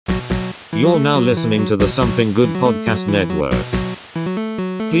You're now listening to the Something Good Podcast Network.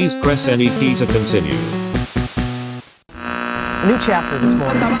 Please press any key to continue. New chapter this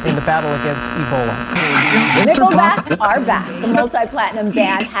morning in the battle against Ebola. Nickelback are back. The multi-platinum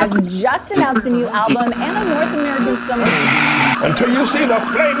band has just announced a new album and a North American summer. Until you see the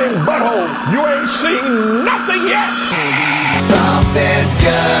flaming butthole, you ain't seen nothing yet. Something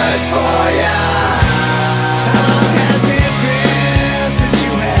good for ya. How long has it been since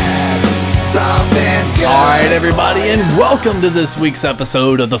you had something good? All right, everybody, and welcome to this week's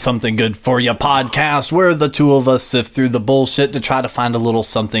episode of the Something Good For Ya podcast, where the two of us sift through the bullshit to try to find a little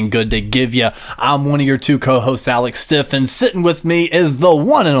something good to give you. I'm one of your two co-hosts, Alex Stiff, and sitting with me is the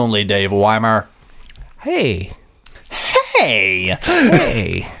one and only Dave Weimer. Hey.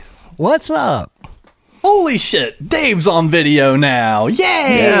 Hey, What's up? holy shit, Dave's on video now. Yay!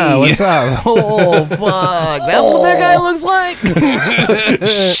 Yeah, what's up? Oh, fuck. That's what that guy looks like?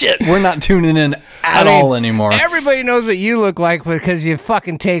 Shit, we're not tuning in at all anymore. Everybody knows what you look like because you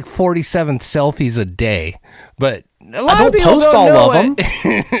fucking take 47 selfies a day. But a lot I of don't people post don't all know of them.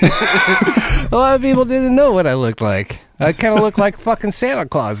 A lot of people didn't know what I looked like. I kind of look like fucking Santa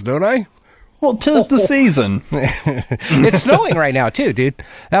Claus, don't I? Well, 'tis the season. It's snowing right now too, dude.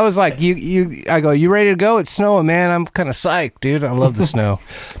 That was like I go, you ready to go? It's snowing, man. I'm kind of psyched, dude. I love the snow.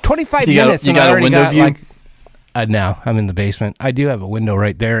 25 minutes. You and I got a already window got, view? Like, no, I'm in the basement. I do have a window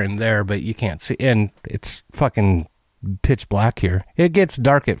right there and there, but you can't see. And it's fucking pitch black here. It gets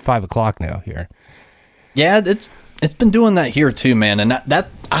dark at 5:00 now here. Yeah, it's been doing that here too, man. And that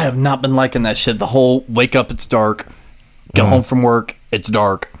I have not been liking that shit. The whole wake up, it's dark. Go home from work, it's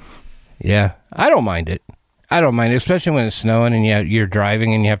dark. Yeah, I don't mind it. I don't mind it, especially when it's snowing and you're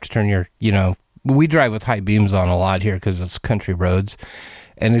driving and you have to turn your, we drive with high beams on a lot here because it's country roads.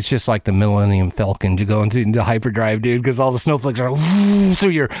 And it's just like the Millennium Falcon to go into hyperdrive, dude, because all the snowflakes are through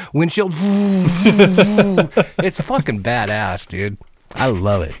your windshield. It's fucking badass, dude. I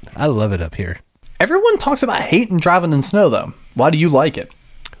love it. I love it up here. Everyone talks about hating driving in snow, though. Why do you like it?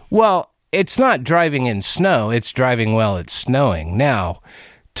 Well, it's not driving in snow. It's driving while it's snowing. Now,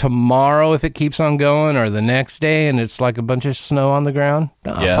 tomorrow, if it keeps on going, or the next day, and it's like a bunch of snow on the ground,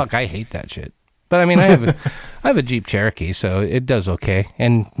 fuck, I hate that shit. But I mean, I have a Jeep Cherokee, so it does okay,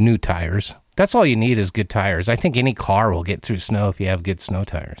 and new tires. That's all you need is good tires. I think any car will get through snow if you have good snow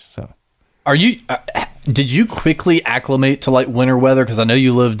tires. So, Are you? Did you quickly acclimate to like winter weather? Because I know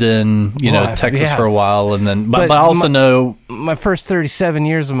you lived in Texas yeah. for a while, and then but I also know my first 37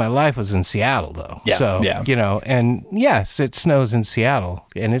 years of my life was in Seattle, though. Yeah, so yeah. And yes, it snows in Seattle,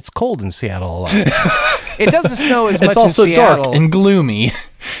 and it's cold in Seattle a lot. It doesn't snow as much. it's also in Seattle. dark and gloomy.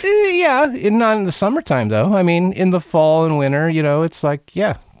 Yeah, not in the summertime though. I mean, in the fall and winter, it's like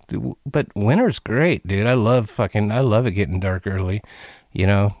but winter's great, dude. I love it getting dark early.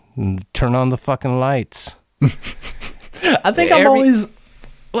 And turn on the fucking lights. I think I was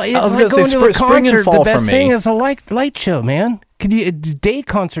going gonna say to a spring and concert, fall the best for me. thing is a light show, man. Day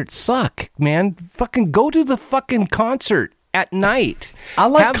concerts suck, man. Fucking go to the fucking concert at night. I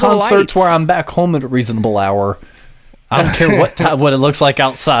like Have the concerts lights. where I'm back home at a reasonable hour. I don't care what it looks like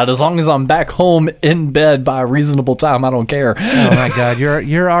outside, as long as I'm back home in bed by a reasonable time. I don't care. Oh my god,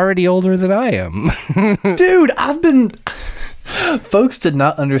 you're already older than I am, Dude. Folks did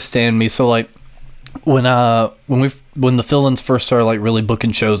not understand me. So like when the fill-ins first started like really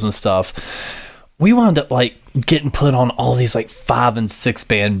booking shows and stuff, we wound up like getting put on all these like 5 and 6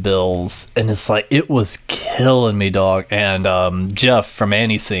 band bills, and it's like it was killing me, dog. And Jeff from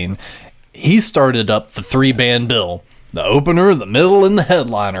Annie Scene, he started up the 3 band bill. The opener, the middle, and the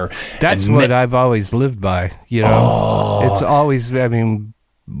headliner. That's what I've always lived by. It's always.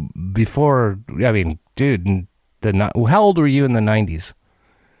 Dude. How old were you in the 90s?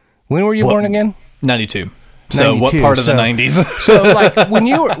 When were you born again? 92. So 92, what part of the 90s? So like when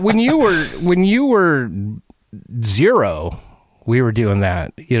you were 0, we were doing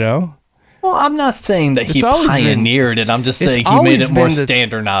that. Well, I'm not saying that he It's always pioneered it. I'm just it's saying he made always it more been the-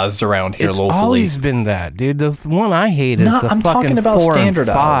 standardized around here It's locally. always been that, dude. The one I hate is No, the I'm fucking talking about 4 and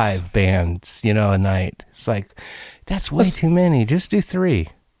standardized. 5 bands. A night. It's like that's way too many. Just do 3.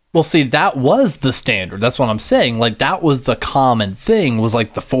 Well, see, that was the standard. That's what I'm saying. Like, that was the common thing, was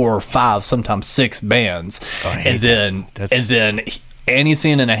like the 4 or 5, sometimes 6 bands. I hate and that. then Annie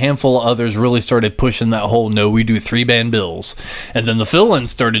Scene and a handful of others really started pushing that whole, no, we do 3 band bills. And then the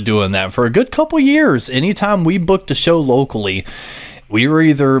fill-ins started doing that for a good couple years. Anytime we booked a show locally, we were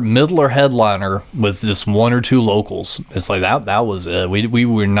either middle or headliner with just 1 or 2 locals. It's like that was it. We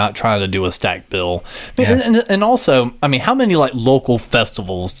were not trying to do a stacked bill. Yeah. And also, I mean, how many like local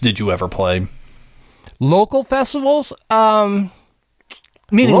festivals did you ever play? Local festivals?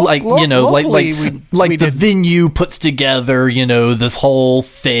 Meaning, like, you know, locally, like we the did- venue puts together, you know, this whole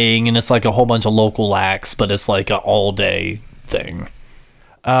thing, and it's like a whole bunch of local acts, but it's like an all-day thing.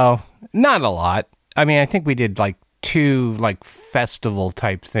 Oh, not a lot. I mean, I think we did like 2 like festival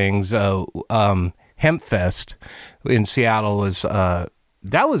type things. Hemp Fest in Seattle was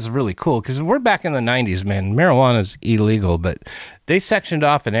that was really cool because we're back in the 90s, man. Marijuana's illegal, but they sectioned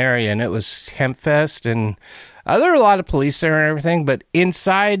off an area and it was Hemp Fest, and there were a lot of police there and everything, but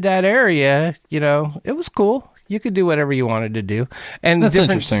inside that area, you know, it was cool. You could do whatever you wanted to do. And That's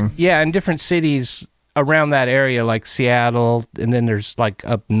different, interesting. Yeah, in different cities around that area, like Seattle, and then there's like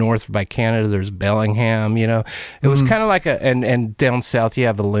up north by Canada, there's Bellingham, you know. It was kind of like and down south you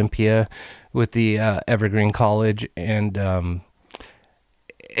have Olympia with the Evergreen College, and when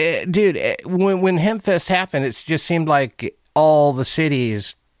Hempfest happened, it just seemed like all the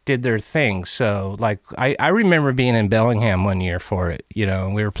cities did their thing. So like I remember being in Bellingham one year for it, you know,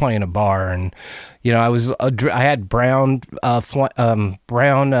 and we were playing a bar, and you know, I had brown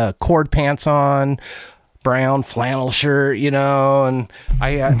cord pants on, brown flannel shirt, you know, and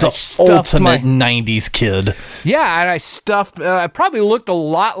I The stuffed ultimate 90s kid. yeah, and I stuffed. I probably looked a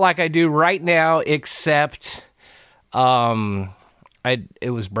lot like I do right now, except it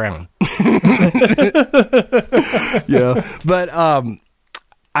was brown. Yeah, but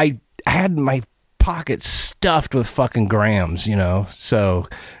I had my pockets stuffed with fucking grams, you know. So,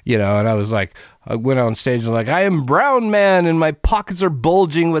 you know, and I was like, I went on stage and like, I am Brown Man and my pockets are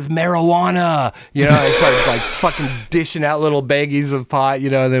bulging with marijuana. You know, I started like fucking dishing out little baggies of pot, you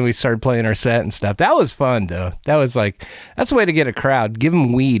know, and then we started playing our set and stuff. That was fun, though. That was like, that's the way to get a crowd. Give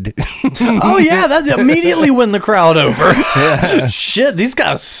them weed. Oh, yeah, that immediately win the crowd over. Shit, these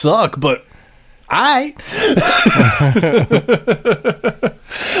guys suck, but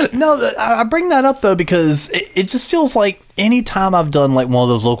No, I bring that up though because it just feels like anytime I've done like one of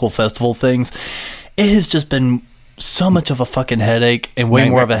those local festival things, it has just been so much of a fucking headache, and way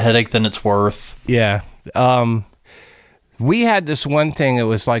more of a headache than it's worth. Yeah. We had this one thing. It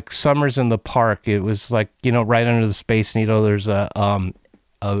was like Summers in the Park. It was like, you know, right under the Space Needle. There's it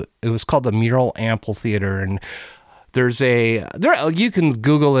was called the Mural Amphitheater, and you can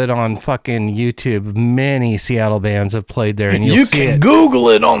Google it on fucking YouTube. Many Seattle bands have played there, and You see can it. Google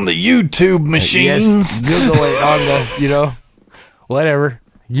it on the YouTube machines. Yes, Google it on the, you know, whatever.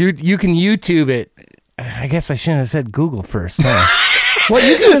 You can YouTube it. I guess I shouldn't have said Google first, huh? Well,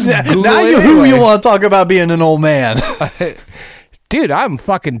 you can just Google Now it who anyway. you want to talk about being an old man? Dude, I'm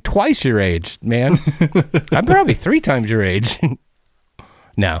fucking twice your age, man. I'm probably 3 times your age.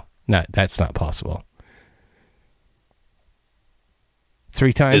 No, that's not possible.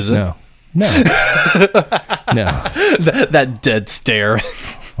 3 times? Is it? No. No. that dead stare.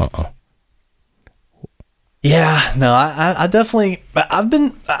 Yeah, no, I definitely,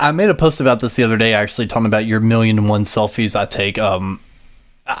 I made a post about this the other day, actually, talking about your 1,000,001 selfies I take.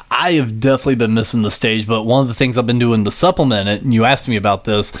 I have definitely been missing the stage, but one of the things I've been doing to supplement it, and you asked me about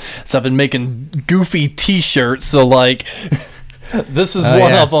this, is I've been making goofy t-shirts, so like, this is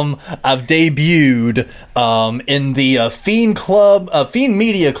one of them I've debuted in the Fiend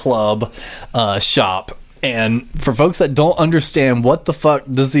Media Club shop. And for folks that don't understand what the fuck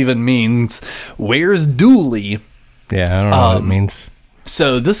this even means, where's Dooley? Yeah, I don't know what it means.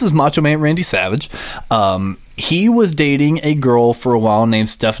 So this is Macho Man Randy Savage. He was dating a girl for a while named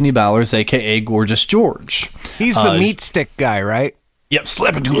Stephanie Ballers, a.k.a. Gorgeous George. He's the meat stick guy, right? Yep,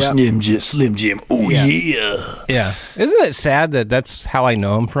 slap into a Slim Jim. Oh, yeah. Yeah. Isn't it sad that that's how I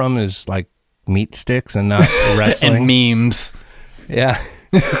know him from, is like meat sticks and not wrestling? And memes. Yeah.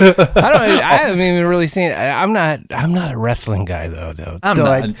 I haven't even really seen it. I'm not a wrestling guy though. I'm Though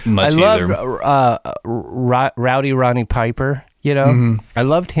not much either. I love Rowdy Rodney Piper, you know. Mm-hmm. I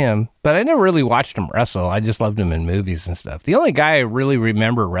loved him, but I never really watched him wrestle. I just loved him in movies and stuff. The only guy I really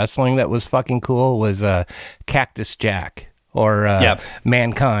remember wrestling that was fucking cool was Cactus Jack or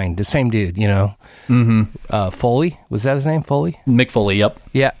Mankind, the same dude, you know. Mm-hmm. Foley, was that his name? Foley? Mick Foley, yep.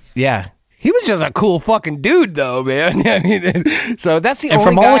 Yeah. He was just a cool fucking dude, though, man. I mean, so that's the And only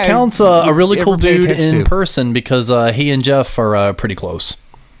from all guy accounts, I a really cool ever paid dude attention in to. person, because he and Jeff are pretty close.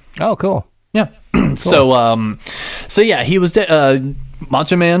 Oh, cool. Yeah. So yeah, he was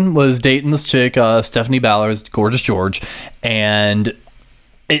Macho Man was dating this chick, Stephanie Ballers, Gorgeous George, and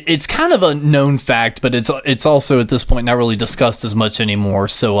it's kind of a known fact, but it's also at this point not really discussed as much anymore.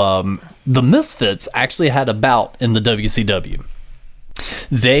 So the Misfits actually had a bout in the WCW.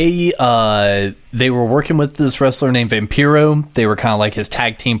 They were working with this wrestler named Vampiro. They were kind of like his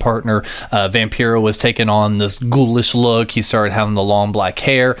tag team partner. Vampiro was taking on this ghoulish look. He started having the long black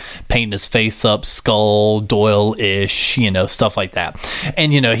hair, painting his face up, skull, Doyle-ish, stuff like that.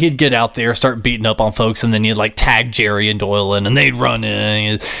 And, he'd get out there, start beating up on folks, and then he'd like tag Jerry and Doyle in, and they'd run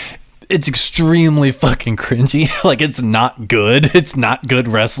in. It's extremely fucking cringy. Like, it's not good. It's not good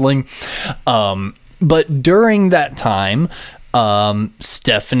wrestling. But during that time,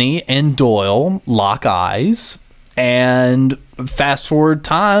 Stephanie and Doyle lock eyes, and fast forward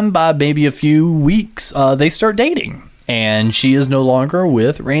time by maybe a few weeks, they start dating, and she is no longer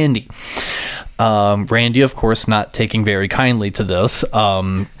with Randy. Randy, of course, not taking very kindly to this.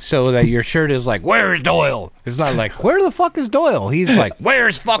 So that your shirt is like, where's Doyle? It's not like, where the fuck is Doyle? He's like,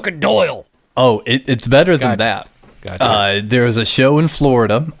 where's fucking Doyle? Oh, it's better than that. Gotcha. There was a show in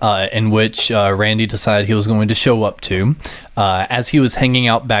Florida in which Randy decided he was going to show up to as he was hanging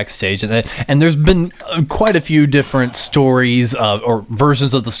out backstage. And there's been quite a few different stories or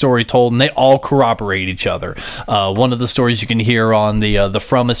versions of the story told, and they all corroborate each other. One of the stories you can hear on the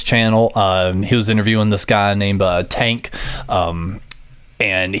From Us channel, he was interviewing this guy named Tank.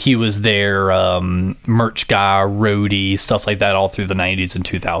 And he was their merch guy, roadie, stuff like that all through the 90s and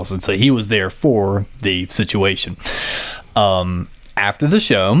 2000s. So he was there for the situation. After the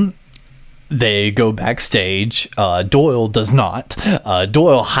show, they go backstage. Doyle does not.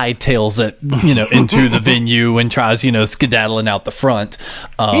 Doyle hightails it, into the venue and tries, skedaddling out the front.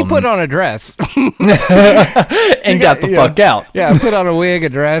 He put on a dress. And got the fuck out. Yeah, put on a wig, a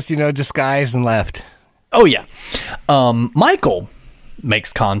dress, disguise, and left. Oh, yeah. Michael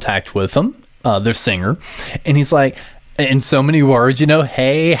makes contact with him, their singer, and he's like, in so many words,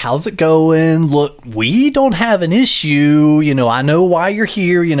 hey, how's it going? Look, we don't have an issue. I know why you're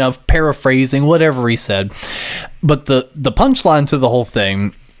here, paraphrasing whatever he said. But the punchline to the whole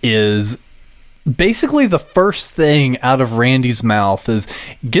thing is basically the first thing out of Randy's mouth is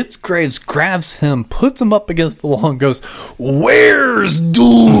gets Graves, grabs him, puts him up against the wall, and goes, "Where's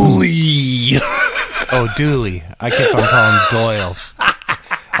Dooley?" Oh, Dooley. I kept on calling him Doyle.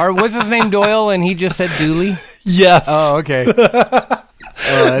 Or was his name Doyle and he just said Dooley? Yes. Oh, okay.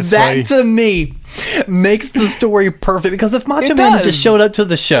 That's that funny. to me makes the story perfect, because if Macho Man had just showed up to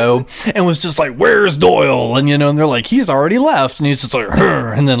the show and was just like, "Where's Doyle?" and and they're like, "He's already left," and he's just like,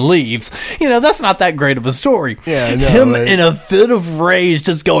 "Hur," and then leaves, that's not that great of a story. Yeah, no, him in a fit of rage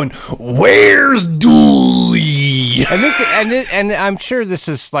just going, "Where's Dooley?" And I'm sure this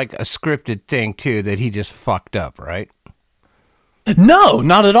is like a scripted thing too, that he just fucked up, right? No,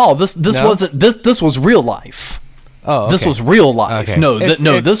 not at all. This No? wasn't this was real life. Oh, okay. This was real life. Okay. No,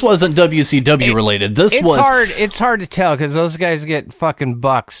 It's- this wasn't WCW related. This It's was hard. It's hard to tell because those guys get fucking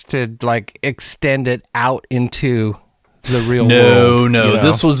bucks to like extend it out into the real world. No.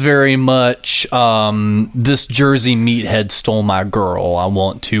 This was very much this Jersey meathead stole my girl. I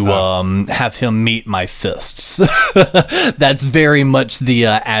want to have him meet my fists. That's very much the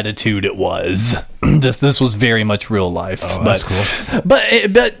attitude it was. This was very much real life. Oh, that's cool. But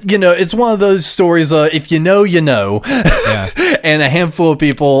it's one of those stories. If you know, you know. Yeah. And a handful of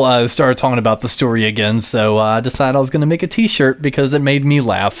people started talking about the story again. So I decided I was going to make a T-shirt because it made me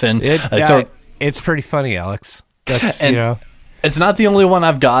laugh. And It's pretty funny, Alex. That's And- It's not the only one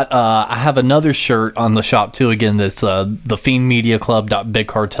I've got. I have another shirt on the shop too. Again, that's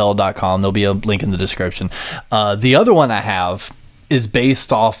thefiendmediaclub.bigcartel.com. There'll be a link in the description. The other one I have is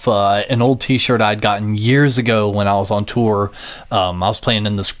based off an old T-shirt I'd gotten years ago when I was on tour. I was playing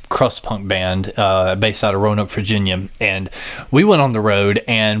in this crust punk band based out of Roanoke, Virginia, and we went on the road.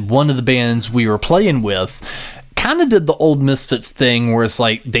 And one of the bands we were playing with kind of did the old Misfits thing where it's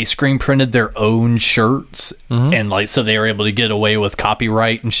like they screen printed their own shirts, and like so they were able to get away with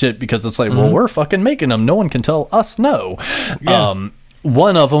copyright and shit because it's like, well, we're fucking making them. No one can tell us no. Yeah.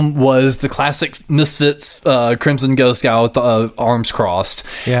 One of them was the classic Misfits Crimson Ghost guy with the arms crossed.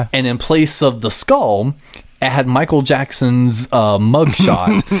 Yeah. And in place of the skull, it had Michael Jackson's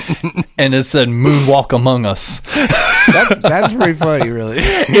mugshot, and it said "Moonwalk Among Us." That's pretty funny, really.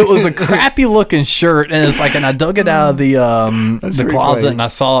 It was a crappy looking shirt, and it's like, and I dug it out of the closet, funny. and I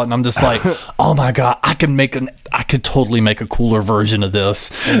saw it, and I'm just like, oh my god, I could totally make a cooler version of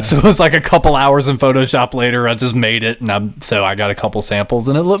this. Yeah. So it was like a couple hours in Photoshop later, I just made it, and I got a couple samples,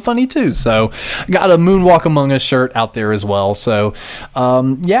 and it looked funny too. So I got a Moonwalk Among Us shirt out there as well. So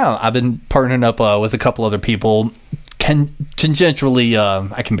I've been partnering up with a couple other people. Tangentially,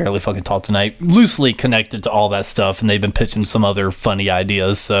 I can barely fucking talk tonight, loosely connected to all that stuff, and they've been pitching some other funny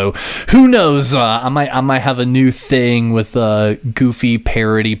ideas. So who knows? I might have a new thing with goofy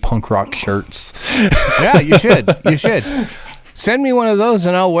parody punk rock shirts. Yeah, you should. Send me one of those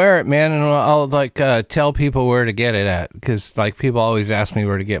and I'll wear it, man, and I'll like tell people where to get it at, because like people always ask me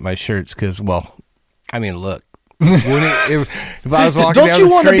where to get my shirts. Because, well, I mean, look, if I was walking, don't down you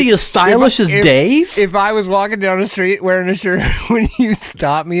the want to street- be as stylish as Dave? If I was walking down the street wearing a shirt, would you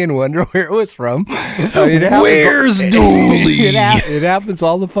stop me and wonder where it was from? I mean, it happens- Where's Dooley? It happens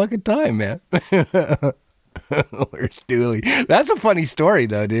all the fucking time, man. Where's Dooley? That's a funny story,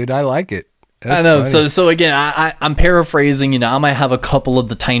 though, dude. I like it. That's I know. funny. So again, I'm paraphrasing. You know, I might have a couple of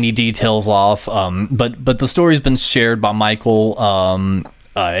the tiny details off. But the story's been shared by Michael. And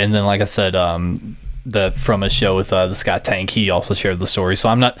then, like I said, from a show with the Scott Tank, he also shared the story. So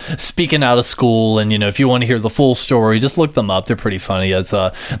I'm not speaking out of school. And you know, if you want to hear the full story, just look them up. They're pretty funny. It's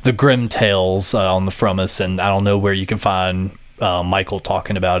the Grim Tales on the From Us, and I don't know where you can find Michael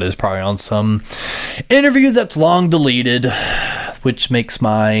talking about it. Is probably on some interview that's long deleted, which makes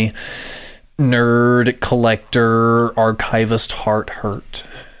my nerd collector archivist heart hurt.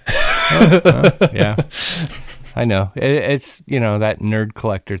 Yeah, I know. It's, you know, that nerd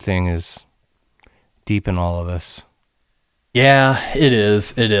collector thing is deep in all of us. Yeah, it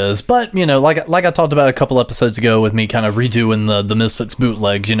is. But, you know, like I talked about a couple episodes ago with me kind of redoing the Misfits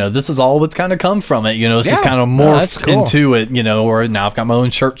bootlegs, you know, this is all what's kind of come from it. You know, it's just kind of that's morphed cool. into it, you know, or now I've got my own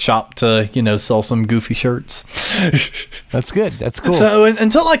shirt shop to, you know, sell some goofy shirts. That's good. That's cool. So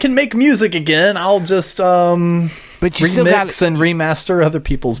until I can make music again, I'll just but you still got remix and remaster other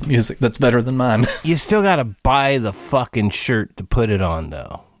people's music that's better than mine. you still got to buy the fucking shirt to put it on,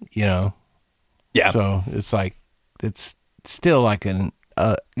 though. You know. Yeah. So it's like it's still like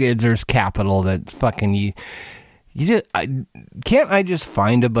there's capital that fucking you just can't I just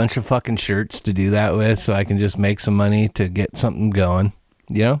find a bunch of fucking shirts to do that with so I can just make some money to get something going.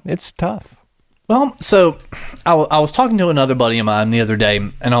 You know, it's tough. Well, so I was talking to another buddy of mine the other day,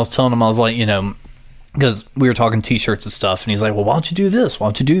 and I was telling him, I was like, you know, because we were talking T-shirts and stuff, and he's like, well, why don't you do this? Why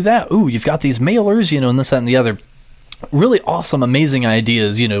don't you do that? Ooh, you've got these mailers, you know, and this, that, and the other. Really awesome, amazing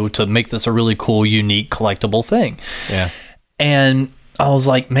ideas, you know, to make this a really cool, unique, collectible thing. Yeah. And I was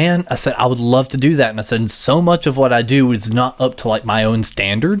like, man, I said, I would love to do that. And I said, so much of what I do is not up to like my own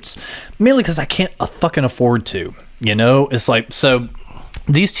standards, mainly because I can't fucking afford to, you know? It's like, so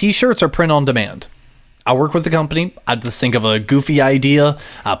these T-shirts are print on demand. I work with the company. I just think of a goofy idea.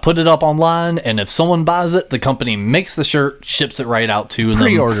 I put it up online, and if someone buys it, the company makes the shirt, ships it right out to them.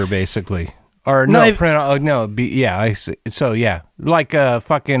 Pre-order, basically. Or No, no, I've- print. Oh, no, yeah. I see. So yeah, like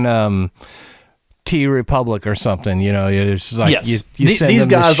fucking T Republic or something. You know, it's like Yes, you send these them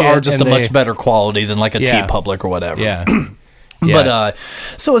the guys shit are just a and much they- better quality than like a Yeah. T-Public or whatever. Yeah. But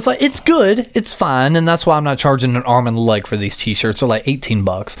so it's like, it's good, it's fine, and that's why I'm not charging an arm and a leg for these T-shirts. They're like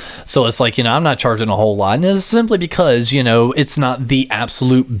 $18. So it's like, you know, I'm not charging a whole lot, and it's simply because, you know, it's not the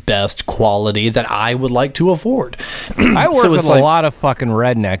absolute best quality that I would like to afford. I work So with it's a like- lot of fucking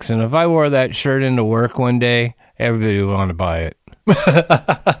rednecks, and if I wore that shirt into work one day, everybody would want to buy it.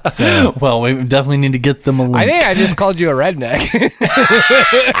 Well, we definitely need to get them a link. I think I just called you a redneck.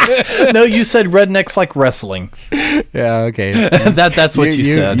 No, you said rednecks like wrestling. Yeah, okay. That's what you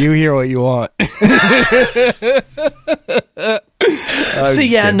said. You hear what you want. See,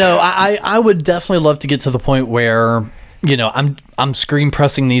 yeah, no, I would definitely love to get to the point where, you know, I'm screen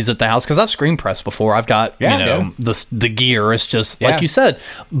pressing these at the house, because I've screen pressed before. I've got, Yeah, you know, the gear. It's just Yeah. like you said,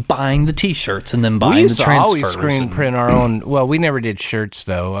 buying the T-shirts and then We buying used the to always transfers. screen print our own. Well, we never did shirts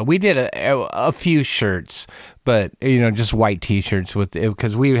though. We did a few shirts, but you know, just white T-shirts with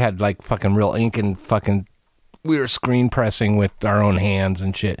because we had like fucking real ink and fucking. We were screen pressing with our own hands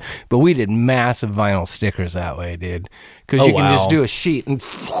and shit, but we did massive vinyl stickers that way, dude. Because Oh, you can wow. just do a sheet and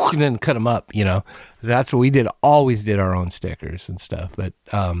then cut them up. You know, that's what we did. Always did our own stickers and stuff. But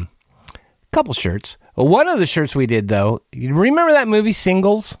couple shirts. Well, one of the shirts we did though. You remember that movie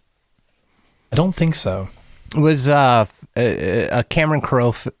Singles? I don't think so. Was a Cameron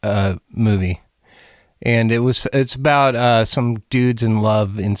Crowe movie, and it's about some dudes in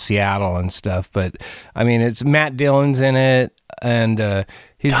love in Seattle and stuff. But I mean, it's Matt Dillon's in it, and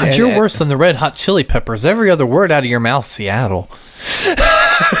he's God, you're worse than the Red Hot Chili Peppers. Every other word out of your mouth, Seattle.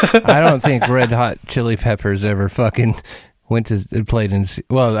 I don't think Red Hot Chili Peppers ever fucking played in.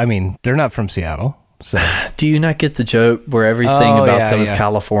 Well, I mean, they're not from Seattle, so. Do you not get the joke where everything Oh, about yeah, them is yeah.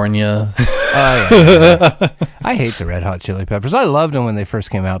 California? Oh, yeah. I hate the Red Hot Chili Peppers. I loved them when they first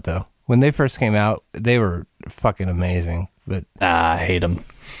came out, though. When they first came out, they were fucking amazing. But I hate them.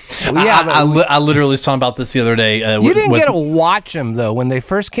 yeah, but I literally was talking about this the other day. you didn't get to watch them though. When they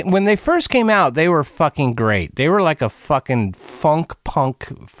first came out, they were fucking great. They were like a fucking funk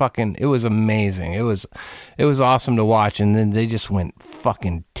punk fucking. It was amazing. It was awesome to watch. And then they just went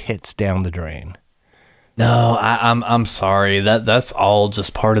fucking tits down the drain. No, I'm sorry. That's all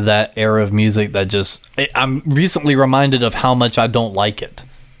just part of that era of music that I'm recently reminded of how much I don't like it.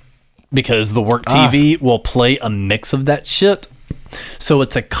 Because the work TV will play a mix of that shit. So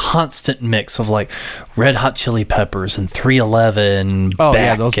it's a constant mix of like Red Hot Chili Peppers and 311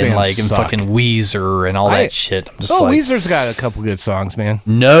 Beck those and bands like and suck. fucking Weezer and all that shit. I'm just like, Weezer's got a couple good songs, man.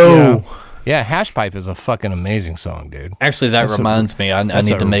 no. Yeah, Hash Pipe is a fucking amazing song, dude. Actually, that reminds me. I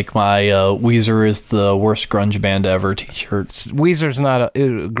need to make my Weezer is the worst grunge band ever t-shirt. Weezer's not a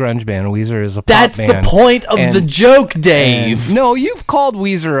grunge band. Weezer is a pop That's band. the point of the joke, Dave. And- no, you've called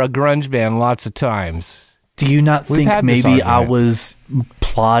Weezer a grunge band lots of times. Do you not We've think had this maybe I argument. was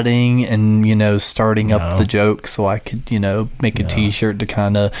plotting and, starting up the joke so I could, make a t-shirt to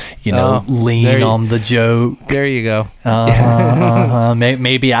kind of, there lean you- on the joke? There you go.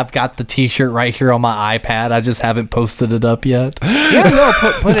 Maybe I've got the t-shirt right here on my iPad. I just haven't posted it up yet. Yeah,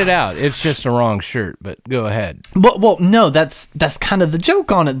 no, put it out. It's just a wrong shirt, but go ahead. Well, no, that's kind of the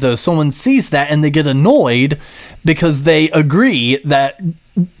joke on it, though. Someone sees that and they get annoyed because they agree that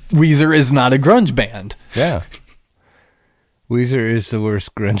Weezer is not a grunge band. Yeah. Weezer is the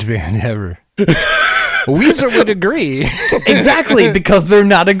worst grunge band ever. Weezer would agree. Exactly, because they're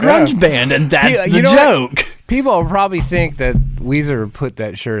not a grunge band, and that's Yeah, the you know what? joke. People will probably think that Weezer put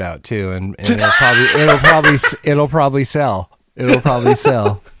that shirt out too, and it'll probably sell. It'll probably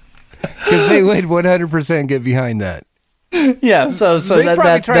sell because they would 100% get behind that. Yeah, so They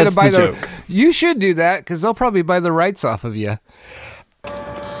probably try that's to buy the joke. You should do that because they'll probably buy the rights off of you.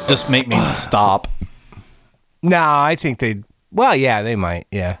 Just make me stop. No, I think they'd. Well, yeah, they might.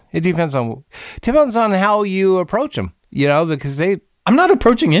 Yeah, it depends on how you approach them. Because they. I'm not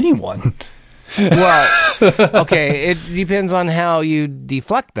approaching anyone. Well, okay, it depends on how you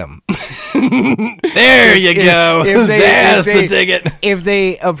deflect them. There you go. That's the ticket. If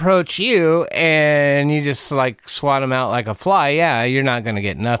they approach you and you just like swat them out like a fly, yeah, you're not going to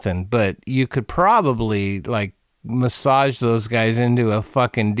get nothing. But you could probably like massage those guys into a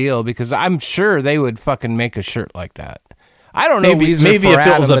fucking deal because I'm sure they would fucking make a shirt like that. I don't know. Maybe Weezer if for it was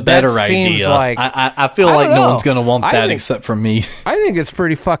Adam, a but that better seems idea. like- I feel I like don't no know. one's going to want I that think- except for me. I think it's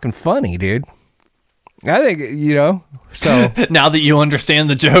pretty fucking funny, dude. I think, so. Now that you understand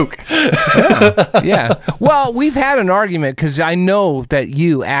the joke. Yeah. Well, we've had an argument because I know that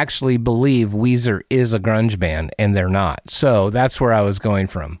you actually believe Weezer is a grunge band and they're not. So that's where I was going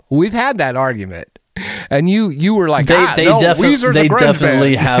from. We've had that argument. And you were like, Weezer's a grunge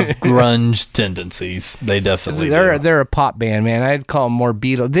definitely band. have grunge tendencies. They definitely do. They're a pop band, man. I'd call them more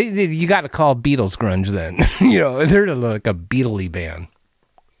Beatles. You got to call Beatles grunge then. They're like a Beatley band.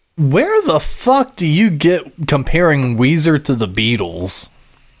 Where the fuck do you get comparing Weezer to the Beatles?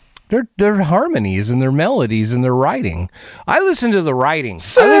 Their harmonies and their melodies and their writing. I listen to the writing. I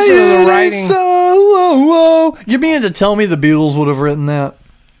listen to the writing. So, you mean to tell me the Beatles would have written that?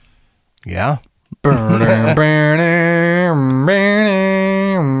 Yeah.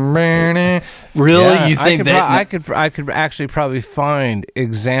 Really? Yeah, You think I could actually probably find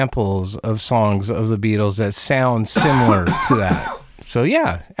examples of songs of the Beatles that sound similar to that. So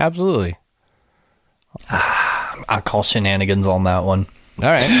yeah, absolutely. I call shenanigans on that one. All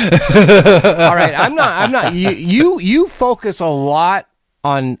right. All right. I'm not you focus a lot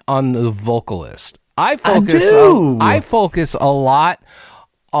on the vocalist. I focus a lot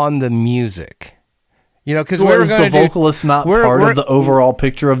on the music. Because Is the vocalist not part of the overall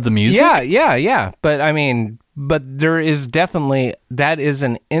picture of the music? Yeah. But I mean, there is definitely that is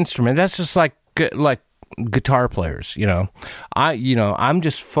an instrument. That's just like guitar players. I'm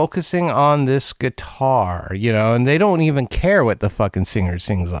just focusing on this guitar. And they don't even care what the fucking singer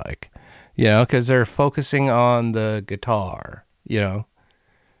sings like. Because they're focusing on the guitar.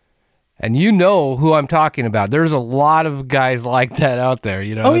 And you know who I'm talking about. There's a lot of guys like that out there,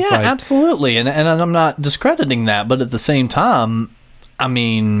 Oh, yeah, absolutely. And I'm not discrediting that. But at the same time, I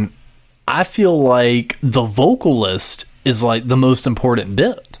mean, I feel like the vocalist is like the most important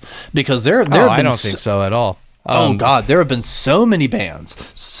bit. Because there have been I don't think so at all. Oh, God, there have been so many bands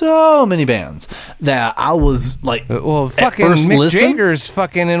that I was like, well, at fucking first Mick listen, Jagger's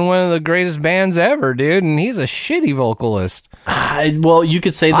fucking in one of the greatest bands ever, dude, and he's a shitty vocalist. well, you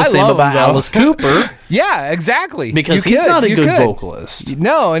could say the I same love about him, though. Alice Cooper. Yeah, exactly. Because You he's could, not a you good could. vocalist.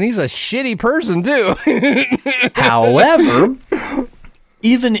 No, and he's a shitty person, too. However,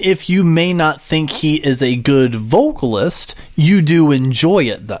 even if you may not think he is a good vocalist, you do enjoy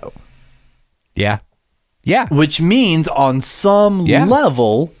it, though. Yeah. Yeah. Which means on some Yeah.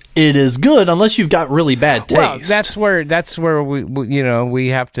 level, it is good unless you've got really bad taste. Well, that's where we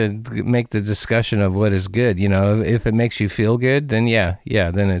have to make the discussion of what is good. If it makes you feel good, then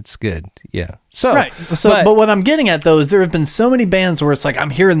then it's good. Yeah. So right. So, but what I'm getting at though is there have been so many bands where it's like I'm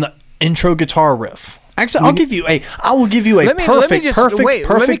hearing the intro guitar riff. Actually, I will give you a perfect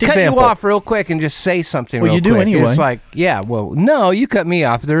example. Let me cut you off real quick and just say something. Well, real you do quick. anyway. It's like, no, you cut me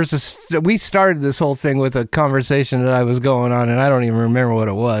off. We started this whole thing with a conversation that I was going on, and I don't even remember what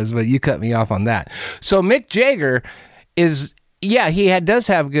it was, but you cut me off on that. So Mick Jagger does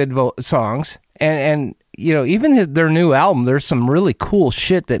have good songs, and even their new album, there's some really cool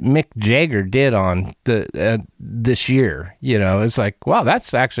shit that Mick Jagger did on this year. It's like, wow,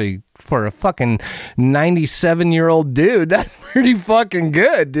 that's actually, for a fucking 97-year-old dude, that's pretty fucking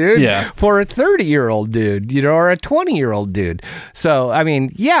good, dude. Yeah. For a 30-year-old dude, or a 20-year-old dude. So, I mean,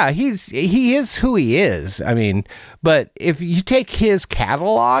 he is who he is. I mean, but if you take his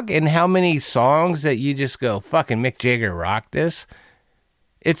catalog and how many songs that you just go, fucking Mick Jagger rocked this,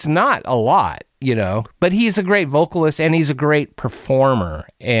 it's not a lot, but he's a great vocalist and he's a great performer.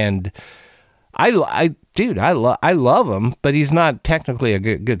 And I love him, but he's not technically a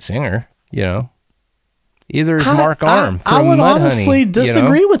good singer, Either is Mark Arm from I would Mudhoney, honestly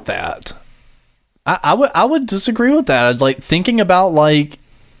disagree with that. I would disagree with that. Like, thinking about like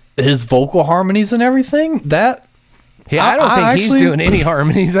his vocal harmonies and everything, that I don't think he's doing any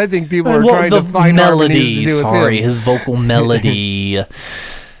harmonies. I think people are trying to find harmonies to do with him. His vocal melody.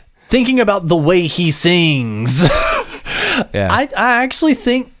 Thinking about the way he sings, I actually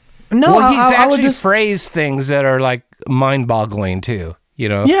think no. Well, he's I would actually just phrased things that are like mind-boggling too.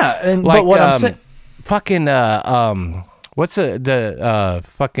 Yeah, like, but what I'm saying, fucking what's the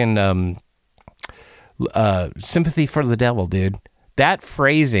fucking Sympathy for the Devil, dude. That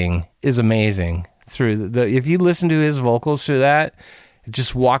phrasing is amazing. If you listen to his vocals through that, it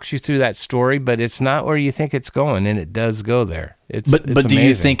just walks you through that story, but it's not where you think it's going, and it does go there. But do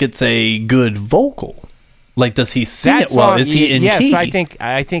you think it's a good vocal? Like, does he sing that it well? Song, is he in key? Yes,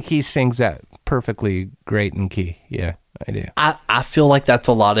 I think he sings that perfectly great in key. Yeah, I do. I feel like that's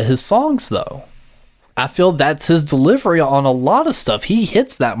a lot of his songs, though. I feel that's his delivery on a lot of stuff. He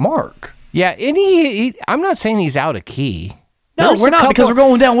hits that mark. Yeah, and I'm not saying he's out of key. No, we're not, because we're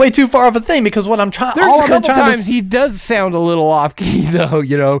going down way too far of a thing. Because what I'm trying, there's a couple times he does sound a little off key,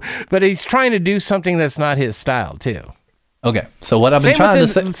 though, but he's trying to do something that's not his style too. Okay, so what I've been trying to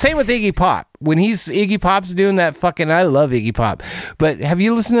say. Same with Iggy Pop. When Iggy Pop's doing that fucking, I love Iggy Pop. But have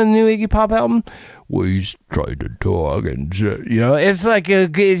you listened to the new Iggy Pop album? Well, he's trying to talk and, it's like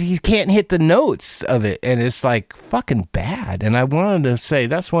he can't hit the notes of it. And it's like fucking bad. And I wanted to say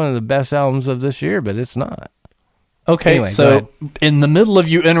that's one of the best albums of this year, but it's not. Okay, anyway, so in the middle of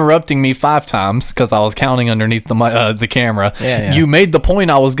you interrupting me 5 times, because I was counting underneath the camera, you made the point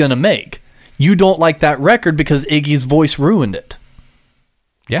I was going to make. You don't like that record because Iggy's voice ruined it.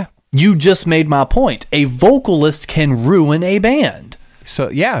 Yeah. You just made my point. A vocalist can ruin a band. So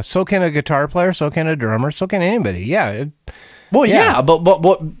can a guitar player, so can a drummer, so can anybody. Yeah. But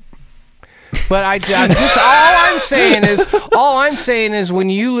what? But all I'm saying is when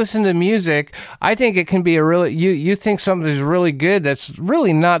you listen to music, I think it can be a really, you think something's really good that's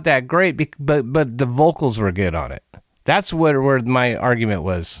really not that great, but the vocals were good on it. That's where my argument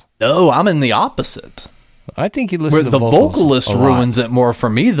was. No, I'm in the opposite. I think you listen to the vocalist ruins it more for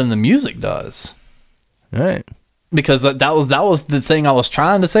me than the music does. All right. Because that was the thing I was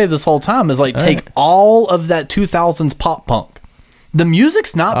trying to say this whole time is like take all of that 2000s pop punk. The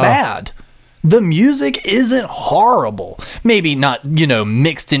music's not bad. The music isn't horrible. Maybe not,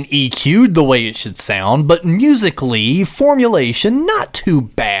 mixed and EQ'd the way it should sound, but musically, formulation, not too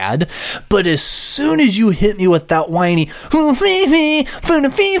bad. But as soon as you hit me with that whiny,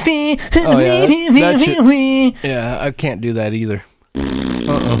 I can't do that either.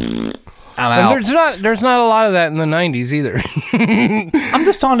 I'm out. And there's not a lot of that in the 90s either. I'm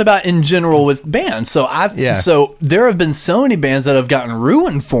just talking about in general with bands. So there have been so many bands that have gotten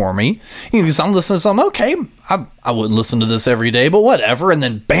ruined for me. Because I'm listening to something, okay, I wouldn't listen to this every day, but whatever. And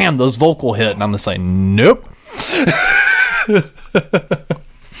then bam, those vocal hit, and I'm just like, nope. All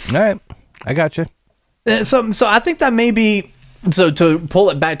right, I got you. So I think that may be. So to pull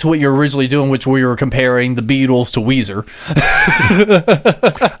it back to what you're originally doing, which we were comparing the Beatles to Weezer.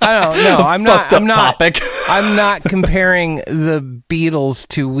 I don't know. I'm not. Topic. I'm not comparing the Beatles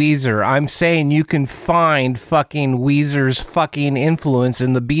to Weezer. I'm saying you can find fucking Weezer's fucking influence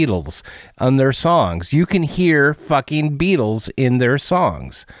in the Beatles on their songs. You can hear fucking Beatles in their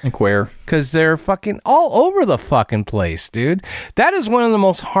songs. Like where? Because they're fucking all over the fucking place, dude. That is one of the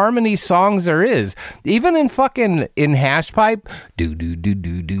most harmony songs there is. Even in Hash Pipe, do do do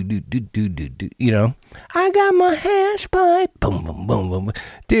do do do do do do do. You know, I got my hash pipe. Boom boom boom boom.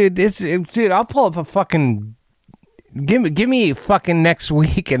 Dude, dude. I'll pull up a fucking. Give me fucking next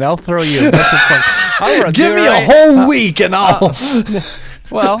week, and I'll throw you a bunch of fucking. Give me a whole week, and I'll.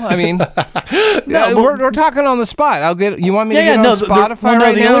 Well, I mean, we're talking on the spot. I'll get. You want me to get on Spotify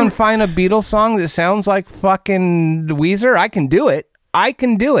right now and find a Beatles song that sounds like fucking Weezer? I can do it. I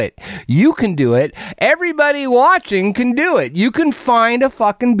can do it. You can do it. Everybody watching can do it. You can find a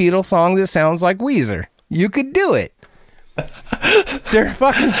fucking Beatles song that sounds like Weezer. You could do it. They're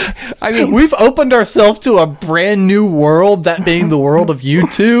fucking. I mean, we've opened ourselves to a brand new world, that being the world of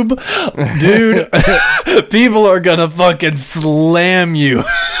YouTube. Dude, people are gonna fucking slam you.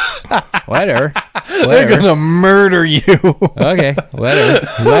 Whatever. They're gonna murder you. Okay,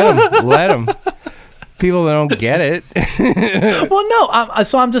 whatever. Let them. People that don't get it. Well, no.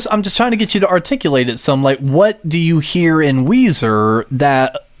 I'm just trying to get you to articulate it some. Like, what do you hear in Weezer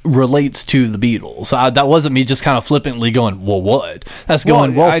that relates to the Beatles? That wasn't me just kind of flippantly going, well, what? That's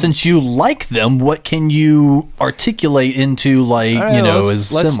going, since you like them, what can you articulate into, like, is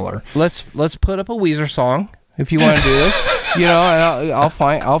similar? Let's put up a Weezer song if you want to do this. And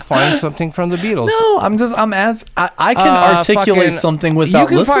I'll find something from the Beatles. No, I can articulate something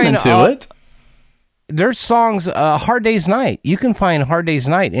without listening to it. There's songs, Hard Day's Night. You can find Hard Day's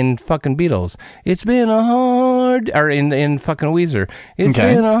Night in fucking Beatles. It's been a hard, or in fucking Weezer. It's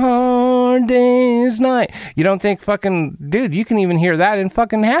been a hard day's night. You don't think fucking, dude, you can even hear that in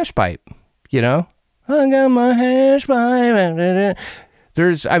fucking Hash Pipe. I got my hash pipe.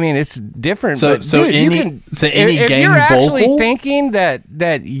 It's different. So, but dude, any if gang you're actually vocal? thinking that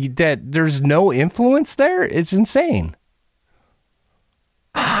there's no influence there, it's insane.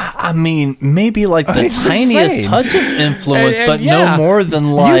 I mean, maybe like the tiniest insane. touch of influence, And but yeah, no more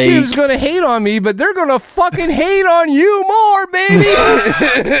than like. YouTube's gonna hate on me, but they're gonna fucking hate on you more, baby.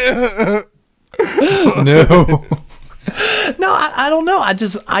 No. No, I don't know. I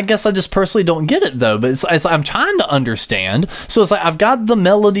guess I just personally don't get it though. But it's I'm trying to understand. So it's like I've got the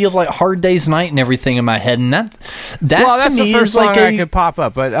melody of like Hard Day's Night and everything in my head, and that's to me the first is song like I could pop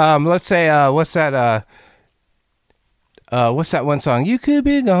up. But let's say what's that? What's that one song? You could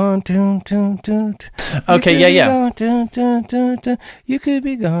be gone. Okay, yeah. You could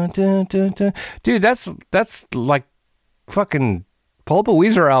be gone. Dude, that's like fucking pull up a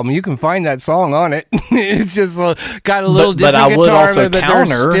Weezer album. You can find that song on it. It's just got a little different I would guitar, also but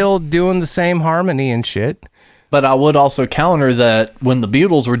counter, they're still doing the same harmony and shit. But I would also counter that when the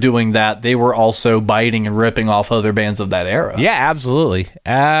Beatles were doing that, they were also biting and ripping off other bands of that era. Yeah, absolutely.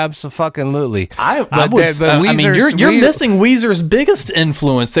 Absolutely. I mean, you're missing Weezer's biggest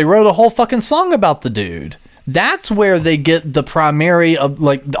influence. They wrote a whole fucking song about the dude. That's where they get the primary of,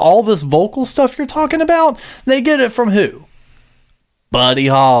 like, all this vocal stuff you're talking about. They get it from who? Buddy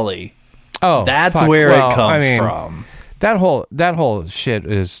Holly. Oh, that's where it comes from. That whole shit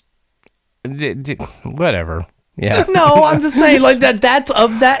is whatever. Yeah. No, I'm just saying, like, that's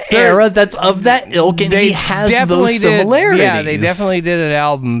of that era, that's of that ilk, and he has those similarities. Yeah, they definitely did an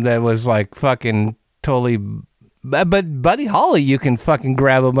album that was like fucking totally. But Buddy Holly, you can fucking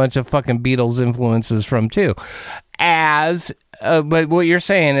grab a bunch of fucking Beatles influences from too. But what you're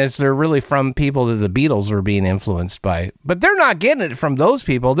saying is they're really from people that the Beatles were being influenced by. But they're not getting it from those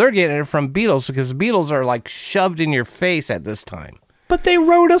people. They're getting it from Beatles because the Beatles are like shoved in your face at this time. But they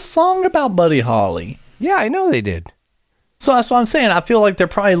wrote a song about Buddy Holly. Yeah, I know they did. So that's what I'm saying. I feel like they're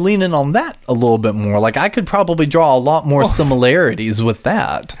probably leaning on that a little bit more. Like, I could probably draw a lot more similarities with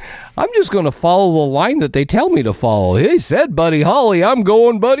that. I'm just going to follow the line that they tell me to follow. He said Buddy Holly. I'm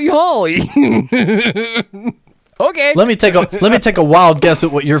going Buddy Holly. Okay. Let me take a wild guess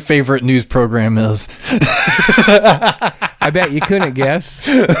at what your favorite news program is. I bet you couldn't guess.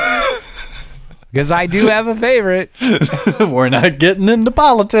 Because I do have a favorite. We're not getting into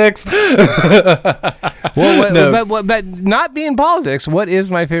politics. But not being politics, what is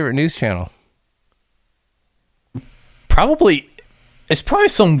my favorite news channel? It's probably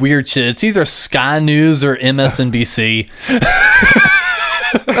some weird shit. It's either Sky News or MSNBC.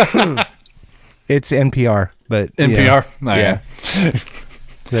 It's NPR, but NPR. Yeah.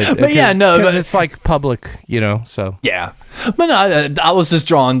 But yeah, no, but it's like public, so. Yeah. But no, I was just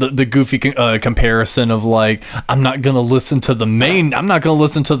drawing the goofy comparison of, like, I'm not going to listen to the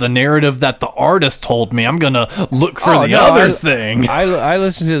narrative that the artist told me. I'm going to look for other thing. I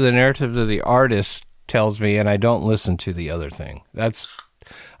listen to the narrative that the artist tells me, and I don't listen to the other thing.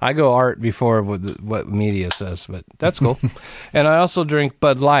 I go art before what media says, but that's cool. And I also drink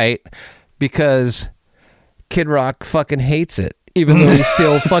Bud Light because Kid Rock fucking hates it, even though he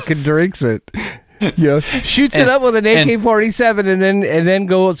still fucking drinks it. You know, shoots it up with an AK-47 and then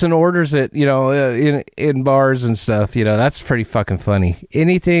goes and orders it, you know, in bars and stuff. You know, that's pretty fucking funny.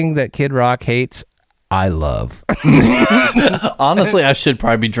 Anything that Kid Rock hates, I love. Honestly, I should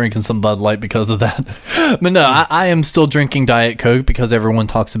probably be drinking some Bud Light because of that. But no, I am still drinking Diet Coke because everyone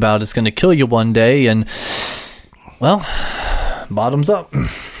talks about it's going to kill you one day. And, well, bottoms up.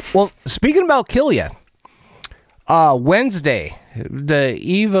 Well, speaking about kill ya, Wednesday, the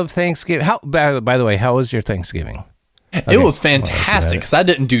eve of Thanksgiving. By the way, how was your Thanksgiving? It was fantastic because I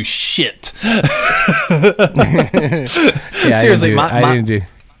didn't do shit. Seriously,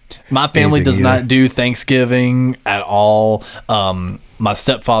 my family does not do Thanksgiving at all. My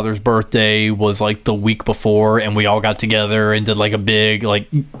stepfather's birthday was like the week before, and we all got together and did like a big like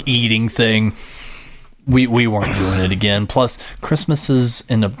eating thing. We weren't doing it again. Plus, Christmas is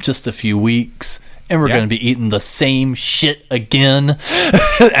in just a few weeks, and we're going to be eating the same shit again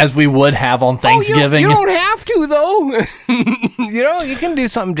as we would have on Thanksgiving. You don't have to, though. You know, you can do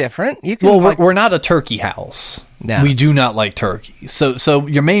something different. You can. Well, we're not a turkey house. No. We do not like turkey. So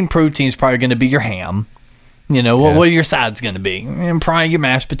your main protein is probably going to be your ham. You know, what are your sides going to be? And probably your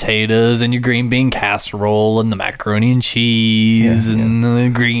mashed potatoes and your green bean casserole and the macaroni and cheese and the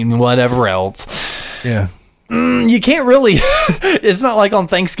green whatever else. Yeah. You can't really, it's not like on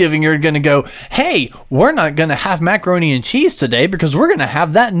Thanksgiving you're going to go, hey, we're not going to have macaroni and cheese today because we're going to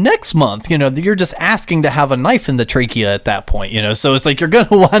have that next month. You know, you're just asking to have a knife in the trachea at that point, you know, so it's like you're going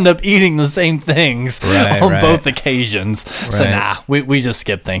to wind up eating the same things on both occasions. Right. So we just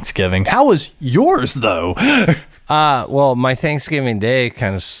skip Thanksgiving. How was yours though? Well, my Thanksgiving day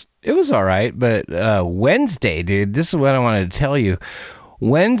it was all right, but Wednesday, dude, this is what I wanted to tell you.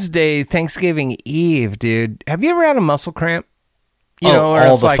 Wednesday, Thanksgiving Eve, dude. Have you ever had a muscle cramp? You know,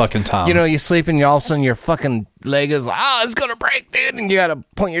 all the fucking time. You know, you sleep and all of a sudden your fucking leg is like, it's going to break, dude. And you got to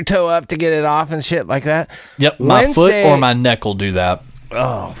point your toe up to get it off and shit like that. Yep, my foot or my neck will do that.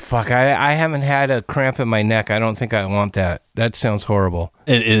 Oh, fuck. I haven't had a cramp in my neck. I don't think I want that. That sounds horrible.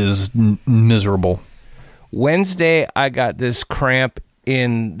 It is miserable. Wednesday, I got this cramp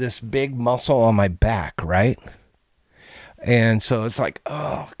in this big muscle on my back, right? And so it's like,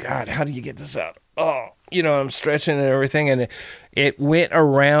 oh, God, how do you get this out? Oh, you know, I'm stretching and everything. And it went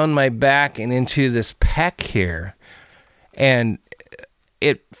around my back and into this pec here. And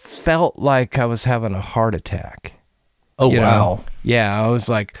it felt like I was having a heart attack. Oh, wow. Yeah, I was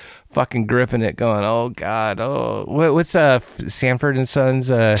like fucking gripping it going, oh, God. Oh, what's Sanford and Sons?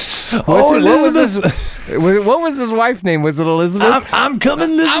 Elizabeth. What was his wife's name? Was it Elizabeth? I'm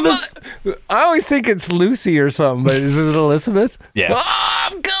coming, Elizabeth. I always think it's Lucy or something, but is it Elizabeth? Yeah. Oh,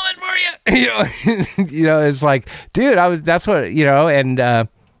 I'm coming for you. You know, you know, it's like, dude, that's what, you know, and of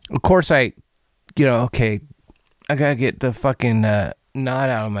course okay, I gotta get the fucking knot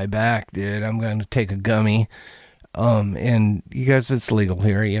out of my back, dude. I'm gonna take a gummy. And you guys, it's legal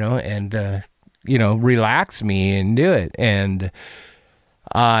here, you know, and, you know, relax me and do it. And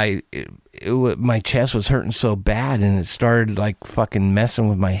my chest was hurting so bad and it started like fucking messing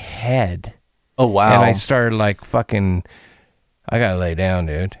with my head. Oh, wow. And I started like fucking, I gotta lay down,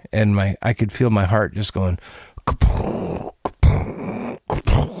 dude. And I could feel my heart just going, and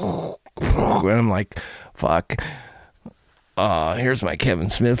I'm like, fuck. Here's my Kevin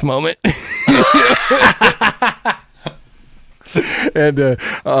Smith moment. And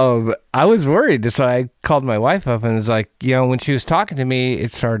I was worried, so I called my wife up and was like, you know, when she was talking to me,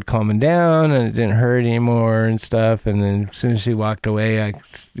 it started calming down and it didn't hurt anymore and stuff. And then as soon as she walked away,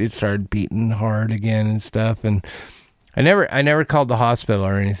 it started beating hard again and stuff. And I never called the hospital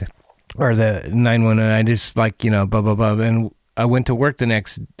or anything or the 911. I just like, you know, blah blah blah. And I went to work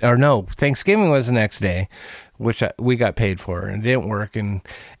Thanksgiving was the next day, which we got paid for, and it didn't work. And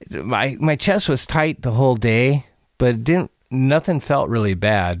my chest was tight the whole day, but nothing felt really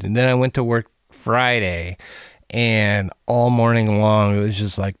bad. And then I went to work Friday, and all morning long, it was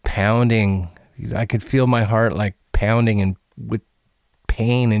just like pounding. I could feel my heart like pounding and with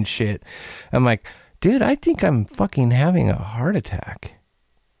pain and shit. I'm like, dude, I think I'm fucking having a heart attack.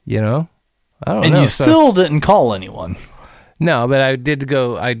 You know? I don't know. And you still didn't call anyone. No, but I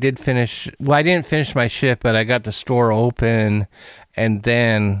didn't finish my shift, but I got the store open, and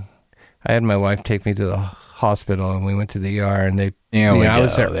then I had my wife take me to the hospital, and we went to the ER, and I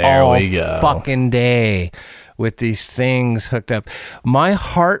was there all fucking day with these things hooked up. My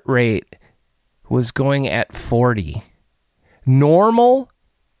heart rate was going at 40. Normal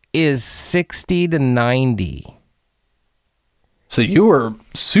is 60 to 90. So you were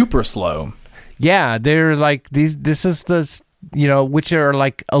super slow. Yeah, they're like this is the, you know, which are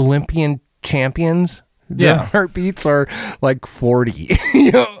like Olympian champions. Their heartbeats are like 40,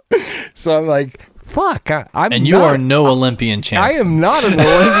 you know? So I'm like, fuck, I'm And you not, are no Olympian I champion. am not an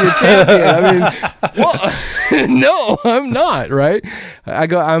Olympian champion. I mean, well, no, I'm not, right?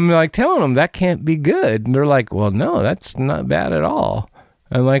 I'm like telling them that can't be good. And they're like, well, no, that's not bad at all.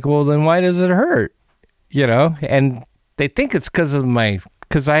 I'm like, well, then why does it hurt? You know? And they think it's because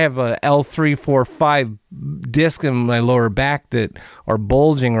I have a L3-4-5 disc in my lower back that are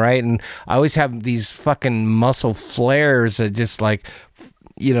bulging, right? And I always have these fucking muscle flares that just like,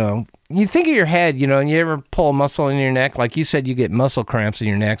 you know, you think of your head, you know, and you ever pull a muscle in your neck, like you said, you get muscle cramps in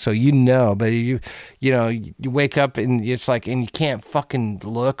your neck, so you know, but you know, you wake up and it's like, and you can't fucking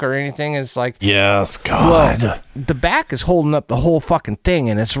look or anything. It's like, Yes, God. well, the back is holding up the whole fucking thing,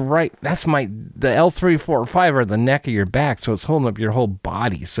 and it's right. That's the L3-4-5 are the neck of your back, so it's holding up your whole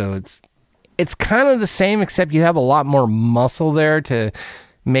body. So it's kind of the same, except you have a lot more muscle there to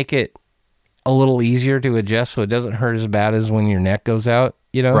make it a little easier to adjust, so it doesn't hurt as bad as when your neck goes out.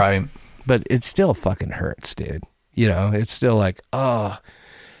 You know, Right. But it still fucking hurts, dude. You know, it's still like, oh.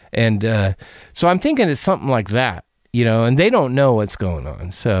 And so I'm thinking it's something like that, you know, and they don't know what's going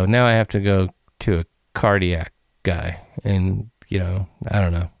on. So now I have to go to a cardiac guy, and, you know, I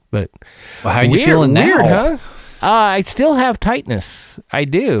don't know. But Well, how are you feeling now? Weird, huh? I still have tightness. I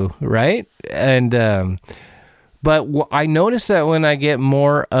do, right? And but I noticed that when I get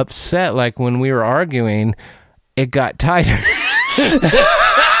more upset, like when we were arguing, it got tighter.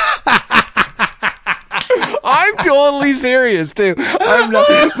 I'm totally serious too. I'm not,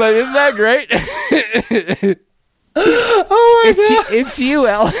 but isn't that great? Oh my God. It's you,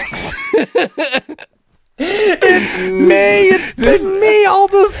 Alex. It's me. It's been me all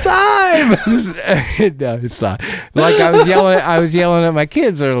this time. No, it's not. Like I was yelling at my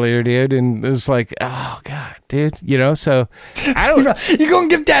kids earlier, dude, and it was like, oh God, dude, you know. So I don't. You're gonna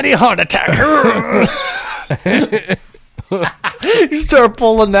give Daddy a heart attack. You start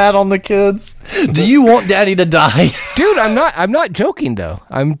pulling that on the kids. Do you want Daddy to die? Dude, I'm not joking though.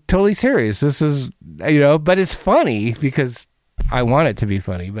 I'm totally serious. This is, you know, but it's funny because I want it to be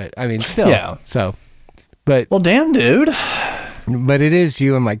funny, but I mean still. Yeah. So, but Well, damn, dude. but it is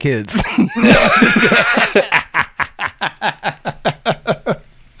you and my kids.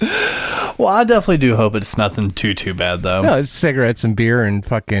 Well, I definitely do hope it's nothing too bad though. No, it's cigarettes and beer and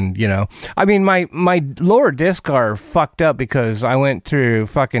fucking, you know. I mean, my lower disc are fucked up because I went through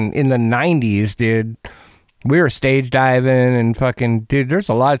fucking in the 90s, dude. We were stage diving and fucking, dude, there's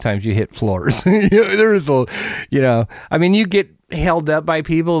a lot of times you hit floors. There's a, you know, I mean, you get held up by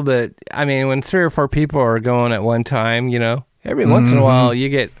people, but I mean, when 3 or 4 people are going at one time, you know, every once in a while you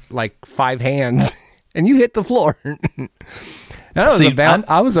get like 5 hands and you hit the floor. And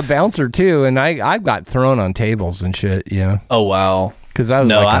I was a bouncer too, and I got thrown on tables and shit. Yeah. Oh wow. Because I was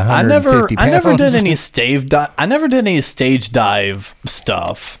No, like I never 150 pounds. I never did any stage dive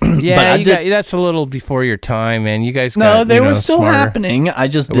stuff. Yeah, but I did. that's a little before your time, man. You guys. No, got, they you were know, still smarter. happening. I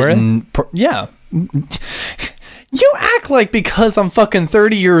just Were they? didn't. Yeah. You act like because I'm fucking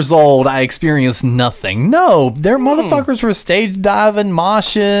 30 years old, I experienced nothing. No, their motherfuckers were stage diving,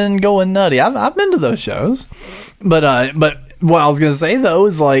 moshing, going nutty. I've been to those shows, but what I was gonna say though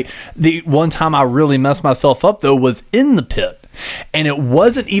is like the one time I really messed myself up though was in the pit, and it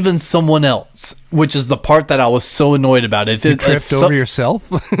wasn't even someone else, which is the part that I was so annoyed about. If You it tripped if over yourself.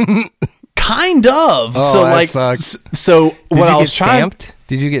 kind of. Oh, So that like, sucks. so Did what you I was get trying. stamped?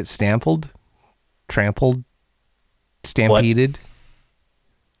 Did you get trampled, stampeded?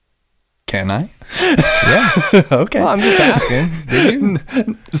 Can I? Yeah. Okay. Well, I'm just asking. Did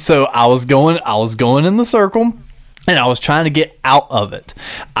you? So I was going in the circle and I was trying to get out of it.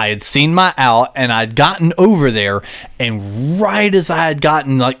 I had seen my out and I'd gotten over there, and right as I had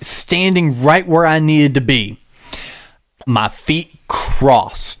gotten like standing right where I needed to be, my feet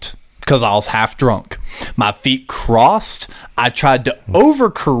crossed because I was half drunk. My feet crossed. I tried to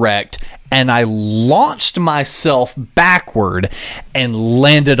overcorrect and I launched myself backward and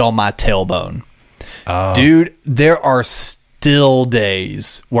landed on my tailbone. Dude, there are still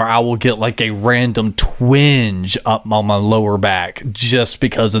days where I will get like a random twinge up on my lower back just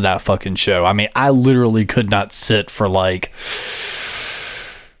because of that fucking show. I mean, I literally could not sit for like...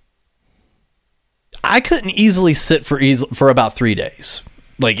 I couldn't easily sit for about 3 days.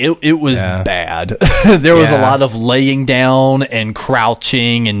 Like it was bad. There was a lot of laying down and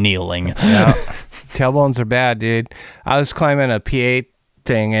crouching and kneeling. Yeah. Tailbones are bad, dude. I was climbing a PA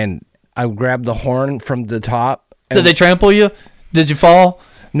thing and I grabbed the horn from the top. Did they trample you? Did you fall?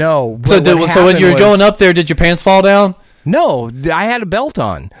 No. So when you were going up there, did your pants fall down? No, I had a belt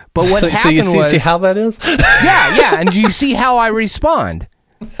on. But what happened you see how that is? Yeah, and do you see how I respond?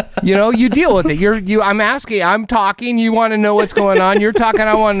 You know, you deal with it. I'm asking, I'm talking, you want to know what's going on. You're talking,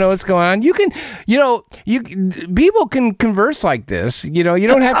 I want to know what's going on. You can, people can converse like this. You know, you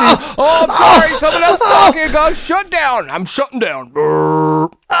don't have to, I'm sorry, someone else talking. Go, shut down. I'm shutting down. Oh,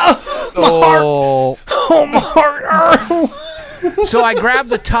 my heart. So I grab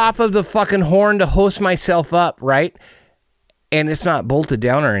the top of the fucking horn to hoist myself up, right? And it's not bolted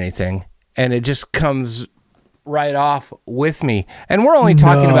down or anything. And it just comes right off with me, and we're only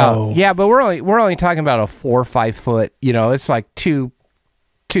talking about but we're only talking about a 4 or 5 foot. You know, it's like two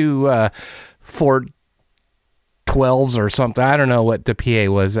 412s or something. I don't know what the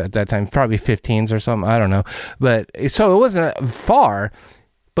PA was at that time. Probably 15s or something. I don't know. But so it wasn't far.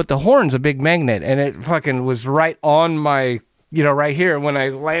 But the horn's a big magnet, and it fucking was right on my. You know, right here, when I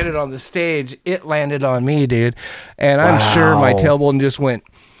landed on the stage, it landed on me, dude. And I'm sure my tailbone just went.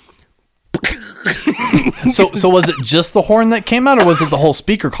 So was it just the horn that came out, or was it the whole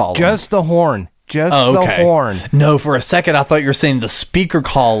speaker column? Just the horn. The horn. No, for a second I thought you were saying the speaker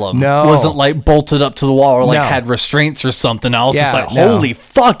column wasn't like bolted up to the wall or had restraints or something. I was just like, holy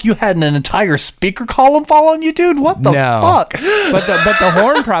fuck, you had an entire speaker column fall on you, dude? What the fuck? But the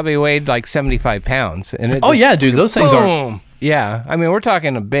horn probably weighed like 75 pounds. And it dude, those things are... Yeah, I mean, we're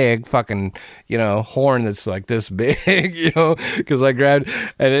talking a big fucking, horn that's like this big, because I grabbed,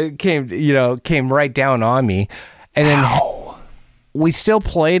 and it came right down on me. And then we still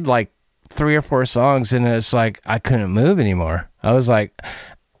played like 3 or 4 songs, and it's like, I couldn't move anymore. I was like,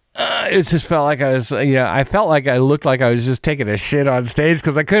 it just felt like I was, I felt like I looked like I was just taking a shit on stage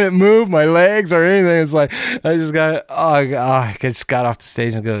because I couldn't move my legs or anything. It's like, I just got, I just got off the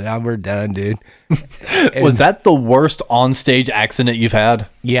stage and go, we're done, dude. Was that the worst on-stage accident you've had?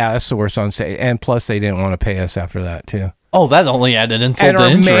 Yeah, that's the worst on stage. And plus, they didn't want to pay us after that, too. Oh, that only added insult to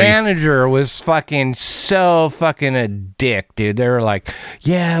And injury. our manager was fucking so fucking a dick, dude. They were like,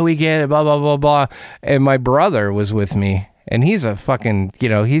 yeah, we get it, blah, blah, blah, blah. And my brother was with me. And he's a fucking,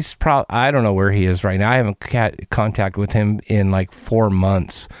 he's I don't know where he is right now. I haven't had contact with him in like 4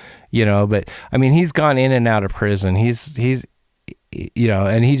 months, but I mean, he's gone in and out of prison. He's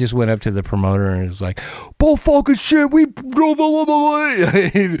and he just went up to the promoter and was like, bull fucking shit, we got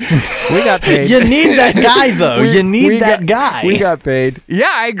paid. You need that guy, though. You need that guy. We got paid. Yeah,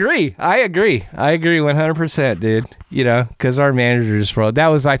 I agree 100%, dude. Because our manager just rolled. That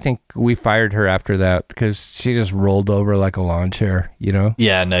was, I think we fired her after that because she just rolled over like a lawn chair,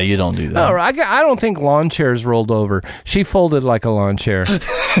 Yeah, no, you don't do that. No, I don't think lawn chairs rolled over. She folded like a lawn chair.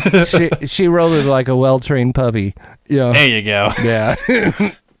 she rolled it like a well-trained puppy. There you go. Yeah.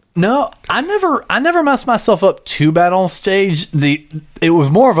 No, I never messed myself up too bad on stage. It was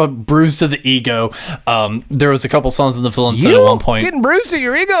more of a bruise to the ego. There was a couple songs in the film set at one point. Getting bruised to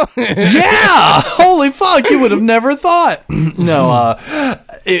your ego? Yeah! Holy fuck, you would have never thought. No,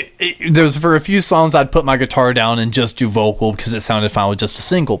 there was for a few songs I'd put my guitar down and just do vocal because it sounded fine with just a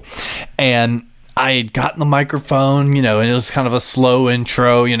single. And I had gotten the microphone, and it was kind of a slow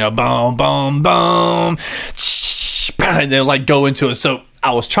intro, boom, boom, boom. And they like go into it. So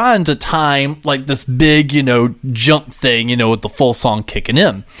I was trying to time like this big, jump thing, with the full song kicking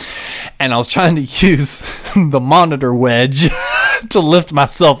in. And I was trying to use the monitor wedge to lift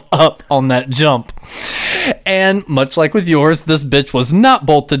myself up on that jump. And much like with yours, this bitch was not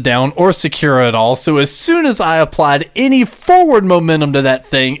bolted down or secure at all. So as soon as I applied any forward momentum to that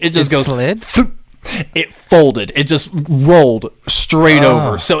thing, it just goes... slid? It folded. It just rolled straight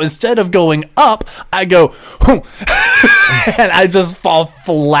over. So instead of going up, I go, and I just fall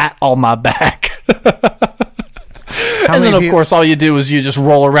flat on my back. And then, of course, all you do is you just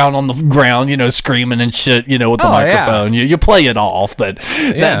roll around on the ground, screaming and shit, with the microphone. Yeah. You play it off, but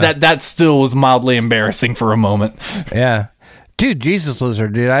that still was mildly embarrassing for a moment. Yeah. Dude, Jesus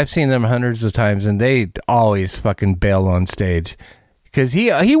Lizard, dude, I've seen them hundreds of times, and they always fucking bail on stage. Because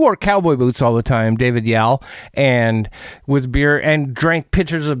he wore cowboy boots all the time, David Yao, and with beer, and drank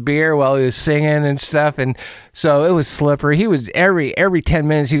pitchers of beer while he was singing and stuff, and so it was slippery. He was every 10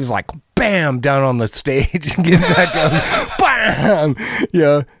 minutes he was like, bam, down on the stage and getting back down,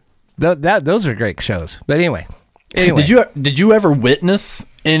 bam. Those are great shows. But anyway, did you ever witness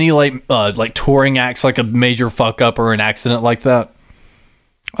any like touring acts, like a major fuck up or an accident like that?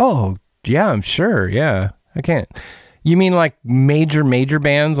 Oh yeah, I'm sure. Yeah, I can't. You mean like major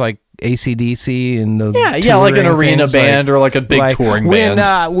bands like AC/DC and those? Yeah, like an arena band or like a big touring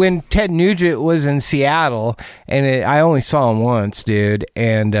band. When Ted Nugent was in Seattle, and I only saw him once, dude,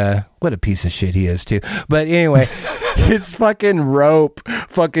 and what a piece of shit he is too. But anyway, his fucking rope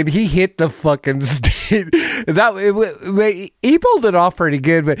fucking, he hit the fucking stage. He pulled it off pretty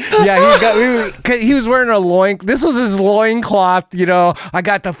good, but yeah, he was wearing a loin. This was his loincloth, you know. I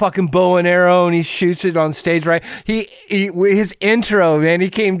got the fucking bow and arrow, and he shoots it on stage, right? His intro, man, he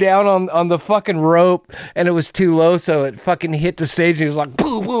came down on the fucking rope, and it was too low, so it fucking hit the stage, and he was like,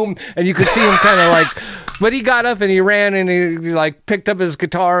 boom, boom, and you could see him kind of like, but he got up and he ran and he like picked up his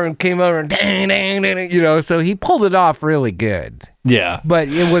guitar and came over and dang, dang, dang, you know, so he pulled it off really good. Yeah. But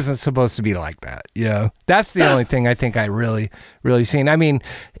it wasn't supposed to be like that, you know. That's the only thing I think I really seen. I mean,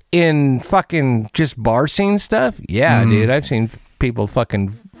 in fucking just bar scene stuff, yeah, dude, I've seen people fucking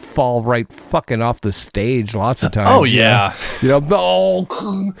fall right fucking off the stage lots of times. Oh, yeah. You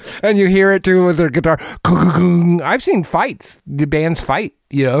know, and you hear it too with their guitar. I've seen fights, the bands fight,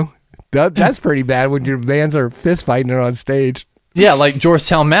 you know. That's pretty bad when your bands are fist fighting on stage. Yeah, like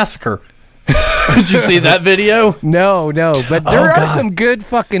Georgetown Massacre. Did you see that video? No, but there are some good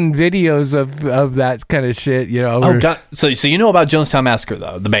fucking videos of that kind of shit, you know. Oh god! So you know about Jonestown Massacre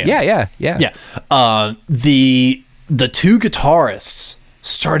though, the band? Yeah. The two guitarists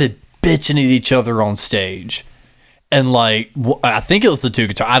started bitching at each other on stage. And like, I think it was the two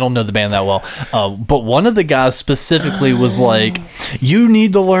guitar. I don't know the band that well, but one of the guys specifically was like, "You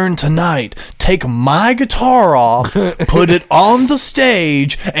need to learn tonight. Take my guitar off, put it on the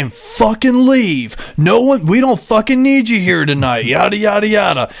stage, and fucking leave. No one, we don't fucking need you here tonight." Yada yada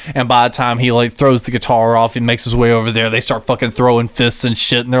yada. And by the time he like throws the guitar off and makes his way over there, they start fucking throwing fists and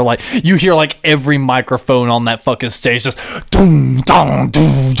shit. And they're like, you hear like every microphone on that fucking stage just doom doom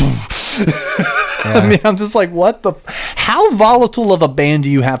doom doom. I mean, I'm just like, what the? How volatile of a band do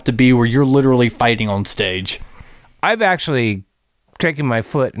you have to be where you're literally fighting on stage? I've actually taken my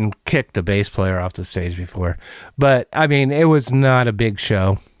foot and kicked a bass player off the stage before, but I mean, it was not a big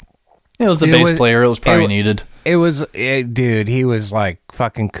show. It was a bass player. It was probably needed. It was, dude. He was like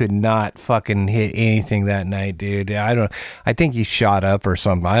fucking could not fucking hit anything that night, dude. I think he shot up or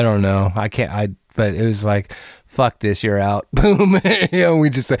something. I don't know. But it was like, fuck this, you're out. Boom. You know, we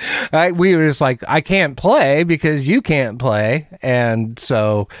were just like, I can't play because you can't play. And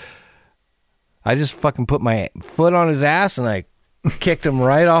so I just fucking put my foot on his ass and I kicked him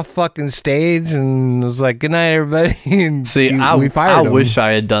right off fucking stage and was like, good night, everybody. And see, we fired I him. wish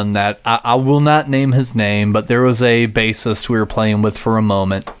I had done that. I will not name his name, but there was a bassist we were playing with for a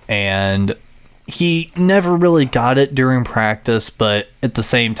moment, and he never really got it during practice, but at the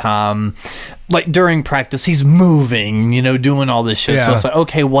same time, like during practice, he's moving, you know, doing all this shit. Yeah. So it's like,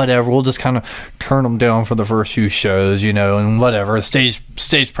 okay, whatever. We'll just kind of turn him down for the first few shows, you know, and whatever.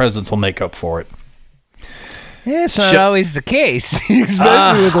 Stage presence will make up for it. Yeah, it's not always the case,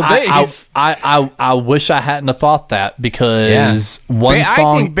 especially with the bass. I wish I hadn't have thought that because one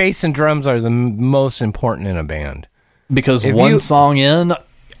song. I think bass and drums are the most important in a band. Because one song in,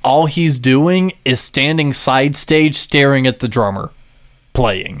 all he's doing is standing side stage staring at the drummer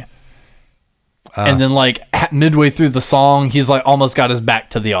playing. And then like midway through the song, he's like almost got his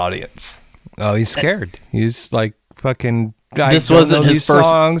back to the audience. Oh, he's scared. He's like fucking... This wasn't his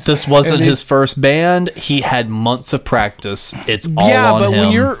first. This wasn't his first band. He had months of practice. It's all on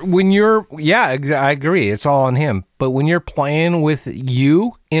him. Yeah, but when you're, I agree. It's all on him. But when you're playing with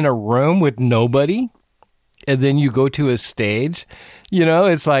you in a room with nobody, and then you go to a stage, you know,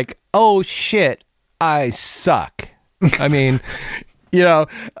 it's like, oh shit, I suck. I mean, you know,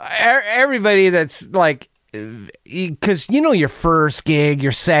 everybody that's like. Because, you know, your first gig,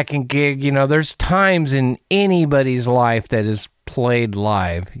 your second gig, you know, there's times in anybody's life that is played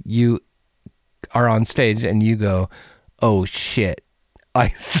live, you are on stage and you go, oh shit, I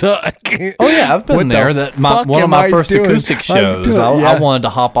suck. Oh yeah, I've been there. One of my first acoustic shows, I wanted to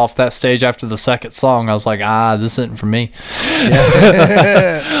hop off that stage after the second song. I was like, this isn't for me.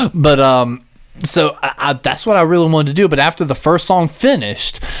 Yeah. But so that's what I really wanted to do. But after the first song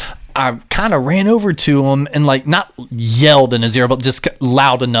finished, I kind of ran over to him and like not yelled in his ear, but just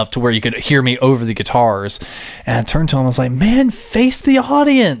loud enough to where you could hear me over the guitars. And I turned to him, I was like, man, face the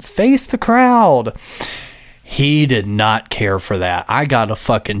audience, face the crowd. He did not care for that. I got a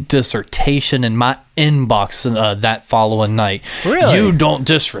fucking dissertation in my inbox that following night. Really? You don't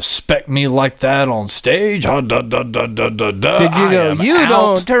disrespect me like that on stage. Did you go, you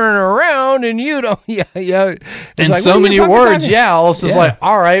don't turn around and you don't... Yeah. In like, so many words, I was just like,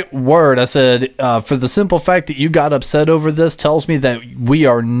 all right, word. I said, for the simple fact that you got upset over this tells me that we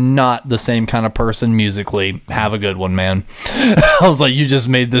are not the same kind of person musically. Have a good one, man. I was like, you just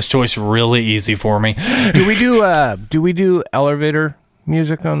made this choice really easy for me. Do we do elevator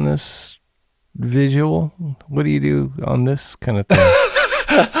music on this visual? What do you do on this kind of thing?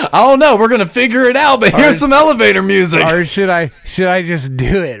 I don't know. We're gonna figure it out. But here's some elevator music. Or should I just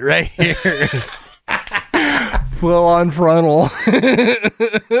do it right here? Full on frontal.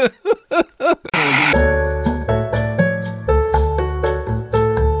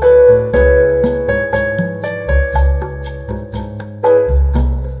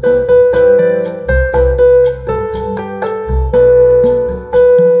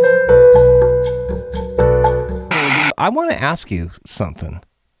 I want to ask you something.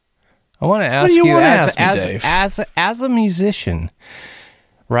 I want to ask do you you wanna ask me, Dave? as a musician,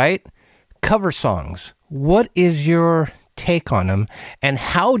 right? Cover songs. What is your take on them, and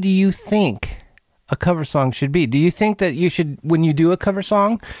how do you think a cover song should be? Do you think that you should, when you do a cover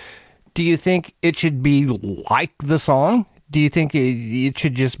song, do you think it should be like the song? Do you think it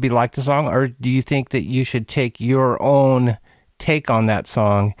should just be like the song, or do you think that you should take your own take on that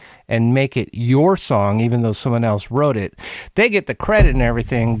song and make it your song, even though someone else wrote it? They get the credit and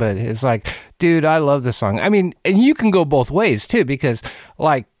everything, but it's like, dude, I love this song. I mean, and you can go both ways too, because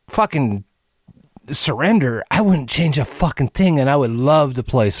like fucking Surrender, I wouldn't change a fucking thing, and I would love to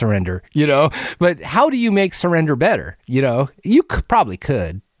play Surrender, you know? But how do you make Surrender better? You know, you probably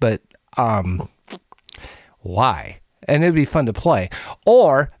could, but why? And it'd be fun to play.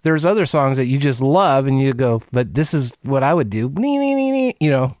 Or there's other songs that you just love, and you go, but this is what I would do.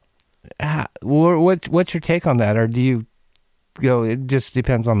 You know, what's your take on that? Or do you go, it just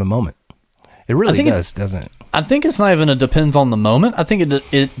depends on the moment? It really does, doesn't it? I think it's not even a depends on the moment. I think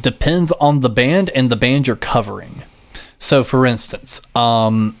it depends on the band and the band you're covering. So, for instance,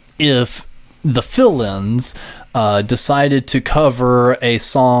 if the Fill-Ins decided to cover a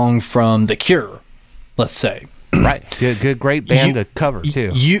song from The Cure, let's say, right, good, great band to cover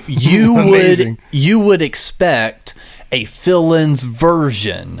too. You would expect a Fill-Ins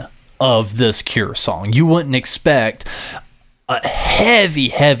version of this Cure song. You wouldn't expect a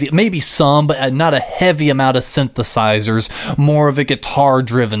heavy, maybe some, but not a heavy amount of synthesizers, more of a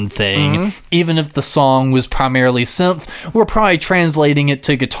guitar-driven thing. Mm-hmm. Even if the song was primarily synth, we're probably translating it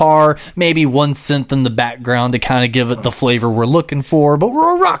to guitar, maybe one synth in the background to kind of give it the flavor we're looking for, but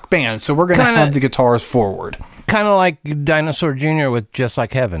we're a rock band, so we're going to have the guitars forward. Kind of like Dinosaur Jr. with Just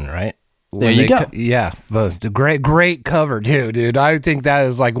Like Heaven, right? There you go. Yeah, but the great cover too, dude. I think that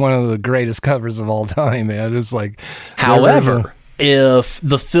is like one of the greatest covers of all time, man. It's like, however, if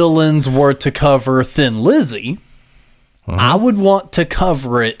the Fill-Ins were to cover Thin Lizzy, I would want to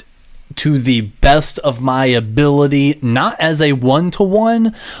cover it to the best of my ability, not as a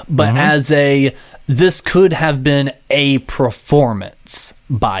one-to-one, but as this could have been a performance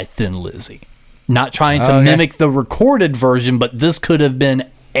by Thin Lizzy. Not trying to mimic the recorded version, but this could have been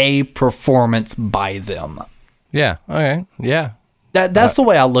a performance by them. Yeah. Okay. Yeah. That's the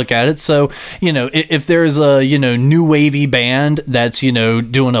way I look at it. So, you know, if there's a, you know, new wavy band that's, you know,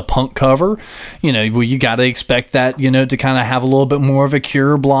 doing a punk cover, you know, well, you got to expect that, you know, to kind of have a little bit more of a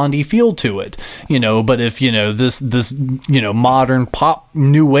Cure Blondie feel to it, you know. But if, you know, this you know, modern pop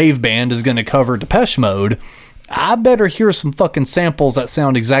new wave band is going to cover Depeche Mode, I better hear some fucking samples that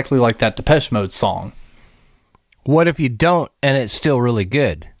sound exactly like that Depeche Mode song. What if you don't and it's still really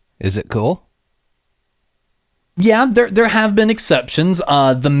good? Is it cool? Yeah, there have been exceptions.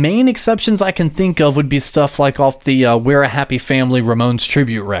 The main exceptions I can think of would be stuff like off the We're a Happy Family Ramones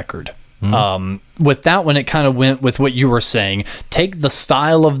tribute record. With that one, it kind of went with what you were saying. Take the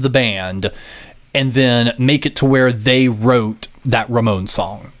style of the band and then make it to where they wrote that Ramones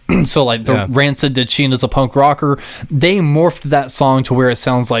song. So like Rancid did Sheena's a Punk Rocker, they morphed that song to where it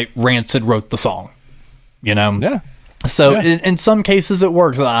sounds like Rancid wrote the song. You know? Yeah. So in some cases it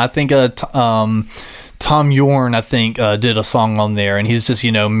works. I think Tom Yorn, I think, did a song on there, and he's just,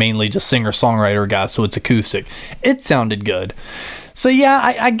 you know, mainly just singer-songwriter guy, so it's acoustic. It sounded good. So yeah,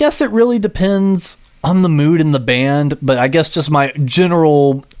 I guess it really depends on the mood in the band, but I guess just my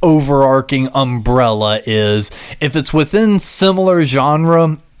general overarching umbrella is if it's within similar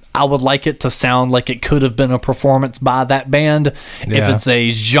genre, I would like it to sound like it could have been a performance by that band. Yeah. If it's a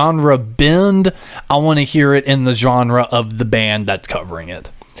genre bend, I want to hear it in the genre of the band that's covering it.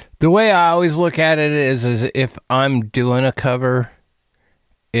 The way I always look at it is if I'm doing a cover,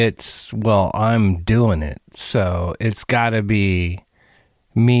 I'm doing it. So it's got to be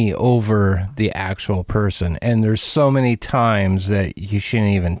me over the actual person. And there's so many times that you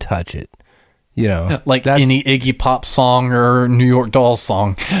shouldn't even touch it. You know, like any Iggy Pop song or New York Dolls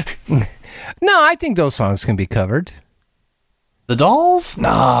song. No, I think those songs can be covered. The Dolls?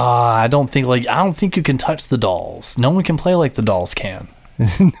 Nah, I don't think you can touch the Dolls. No one can play like the Dolls can.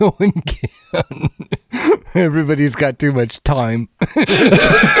 No one can. Everybody's got too much time.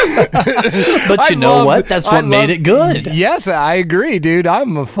 But you know what? That's what made it good. Yes, I agree, dude.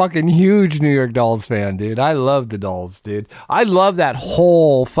 I'm a fucking huge New York Dolls fan, dude. I love the Dolls, dude. I love that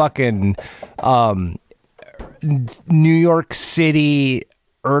whole fucking New York City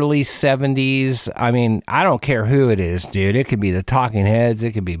early 70s. I mean, I don't care who it is, dude. It could be the Talking Heads,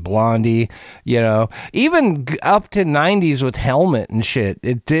 it could be Blondie, even up to 90s with Helmet and shit.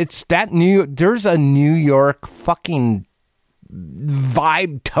 It's that there's a New York fucking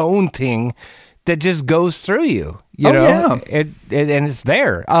vibe tone thing that just goes through you, Yeah. and it's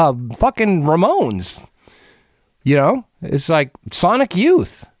there. Fucking Ramones, it's like Sonic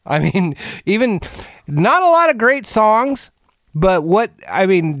Youth. I mean, even not a lot of great songs, but what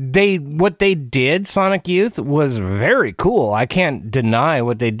they did, Sonic Youth, was very cool. I can't deny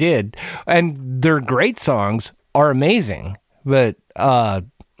what they did, and their great songs are amazing. But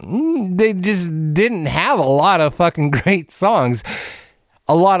they just didn't have a lot of fucking great songs.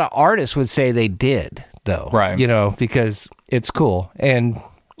 A lot of artists would say they did, though, right? Because it's cool. And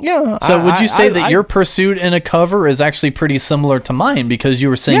yeah. So would you say that your pursuit in a cover is actually pretty similar to mine, because you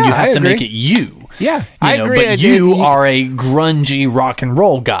were saying you have to make it you? Yeah, I agree. But you are a grungy rock and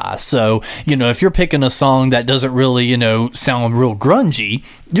roll guy. So, if you're picking a song that doesn't really, sound real grungy,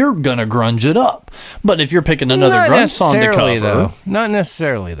 you're going to grunge it up. But if you're picking another grunge song to cover... Not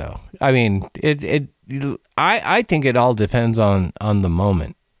necessarily, though. I mean, I think it all depends on the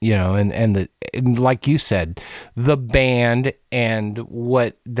moment, and like you said, the band and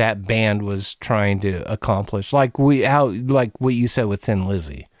what that band was trying to accomplish. Like what you said with Thin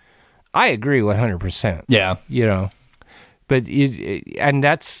Lizzy. I agree 100%. Yeah. But and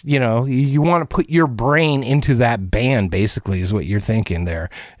that's, you want to put your brain into that band, basically, is what you're thinking there.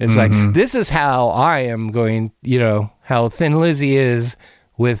 It's like, this is how I am going, how Thin Lizzy is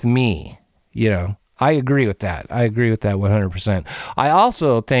with me, I agree with that. I agree with that 100%. I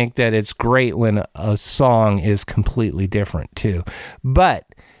also think that it's great when a song is completely different, too. But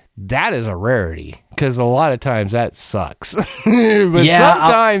that is a rarity, because a lot of times that sucks. But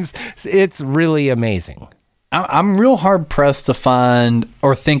sometimes it's really amazing. I'm real hard pressed to find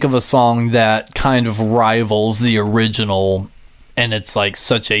or think of a song that kind of rivals the original, and it's like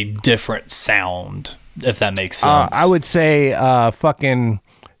such a different sound, if that makes sense. I would say fucking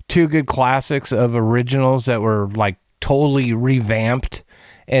two good classics of originals that were like totally revamped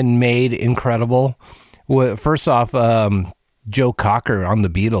and made incredible. First off, Joe Cocker on the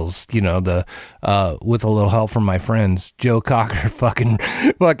Beatles, with a little help from my friends. Joe Cocker fucking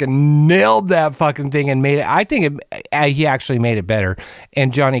nailed that fucking thing and made it. I think he actually made it better.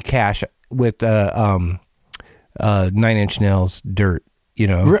 And Johnny Cash with 9 Inch Nails, Dirt.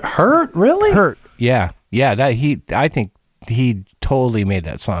 Hurt, really? Hurt, yeah. I think he totally made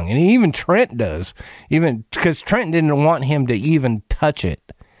that song, and even Trent does. Even because Trent didn't want him to even touch it,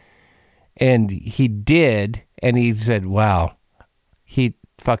 and he did. And he said, wow, he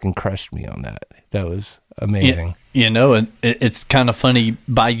fucking crushed me on that. That was amazing. It's kind of funny,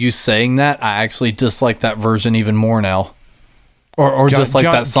 by you saying that, I actually dislike that version even more now. Or dislike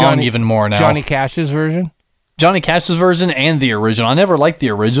that song even more now. Johnny Cash's version? Johnny Cash's version and the original. I never liked the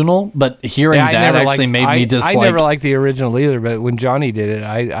original, but hearing that actually made me dislike... I never liked the original either, but when Johnny did it,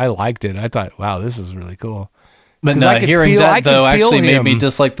 I liked it. I thought, wow, this is really cool. But no, hearing that, though, actually made me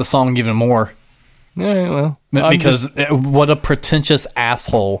dislike the song even more. Yeah, well, because what a pretentious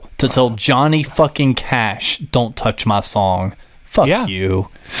asshole to tell Johnny fucking Cash, don't touch my song. Fuck you.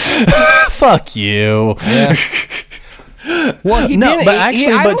 Fuck you. Yeah. Well, he didn't. I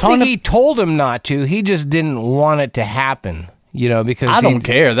don't think he to, told him not to. He just didn't want it to happen. Because I don't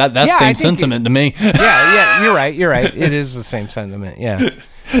care. That's same sentiment to me. Yeah, you're right. It is the same sentiment. Yeah.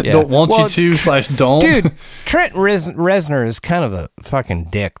 Don't want you to / don't. Dude, Trent Reznor is kind of a fucking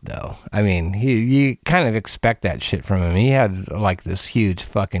dick, though. I mean, you kind of expect that shit from him. He had like this huge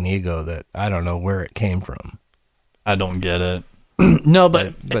fucking ego that I don't know where it came from. I don't get it. No,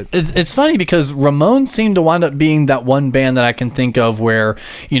 but it's funny because Ramones seem to wind up being that one band that I can think of where,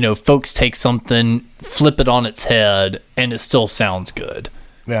 folks take something, flip it on its head, and it still sounds good.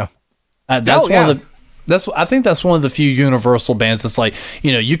 Yeah. I think that's one of the few Universal bands that's like,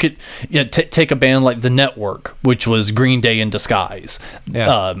 you could take a band like The Network, which was Green Day in disguise.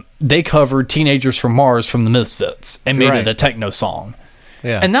 Yeah. They covered Teenagers from Mars from the Misfits and made it a techno song.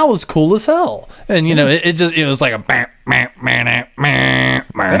 Yeah. And that was cool as hell. And, it was like a...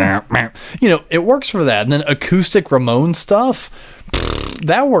 it works for that. And then acoustic Ramones stuff,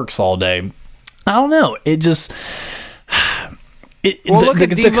 that works all day. I don't know. It just...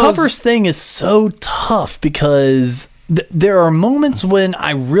 The covers thing is so tough because there are moments when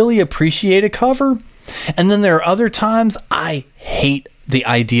I really appreciate a cover, and then there are other times I hate the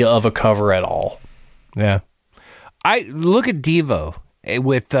idea of a cover at all. Yeah. I look at Devo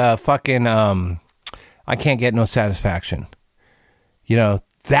with fucking I Can't Get No Satisfaction. You know,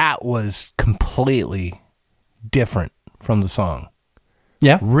 that was completely different from the song.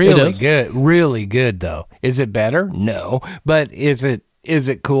 Yeah, Really good. Really good though. Is it better? No. But is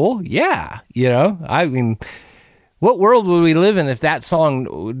it cool? Yeah. You know, I mean, what world would we live in if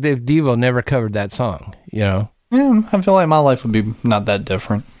Devo never covered that song, you know? Yeah, I feel like my life would be not that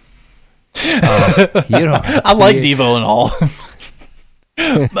different. You know, I like Devo and all.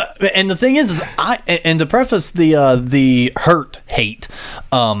 And the thing is and to preface the hate,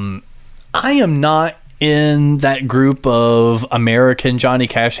 I am not in that group of American Johnny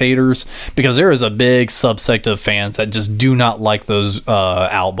Cash haters, because there is a big subsect of fans that just do not like those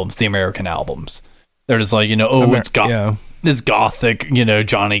albums, the American albums. They're just like, it's gothic,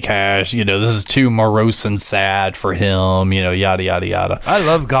 Johnny Cash, this is too morose and sad for him, yada, yada, yada. I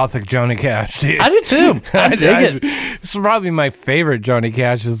love gothic Johnny Cash, dude. I do too. I dig it. It's probably my favorite Johnny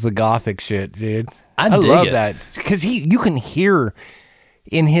Cash is the gothic shit, dude. I love that. Because you can hear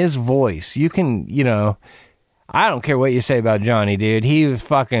in his voice, you can, I don't care what you say about Johnny, dude. He was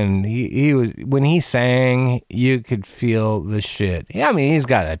fucking, he was, when he sang, you could feel the shit. Yeah, I mean, he's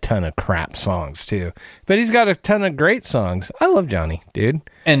got a ton of crap songs too, but he's got a ton of great songs. I love Johnny, dude.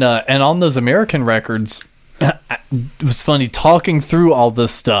 And on those American records, it was funny talking through all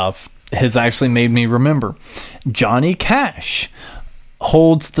this stuff has actually made me remember Johnny Cash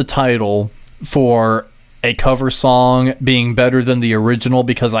holds the title for a cover song being better than the original,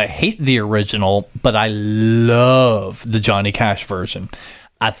 because I hate the original, but I love the Johnny Cash version.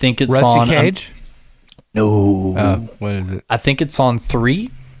 I think it's Rusty on Cage? No. What is it? I think it's on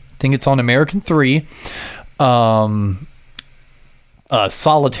 3. I think it's on American 3.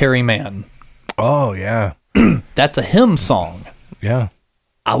 Solitary Man. Oh, yeah. That's a hymn song. Yeah.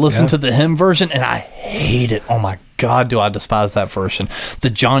 I listened to the hymn version and I hate it. Oh my God, do I despise that version. The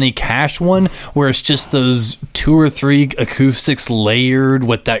Johnny Cash one, where it's just those 2 or 3 acoustics layered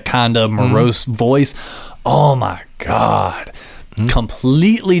with that kind of morose voice. Oh my God.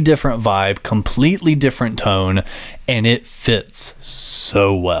 Completely different vibe, completely different tone, and it fits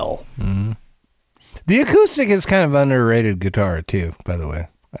so well. The acoustic is kind of underrated guitar too, by the way.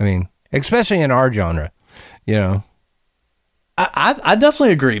 I mean, especially in our genre, I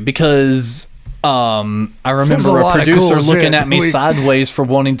definitely agree, because I remember There's a a lot of producer cool looking shit. at me sideways for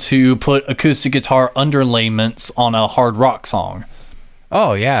wanting to put acoustic guitar underlayments on a hard rock song.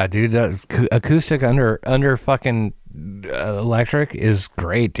 Oh yeah, dude, acoustic under fucking electric is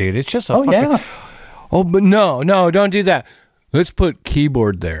great, dude. It's just a Oh, but no, don't do that. Let's put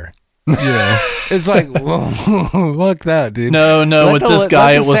keyboard there. It's like, whoa, fuck that, dude. No, with this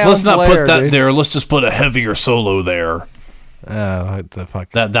guy, it was, let's not put that dude. there. Let's just put a heavier solo there. Oh, what the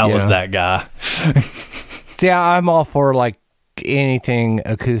fuck? That was that guy. See, I'm all for like anything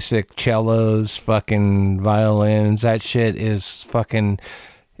acoustic, cellos, fucking violins. That shit is fucking.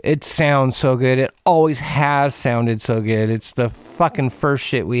 It sounds so good. It always has sounded so good. It's the fucking first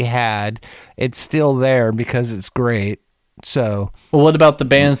shit we had. It's still there because it's great. So, well, what about the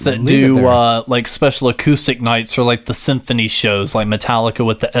bands that leave it do there. like special acoustic nights, or like the symphony shows, like Metallica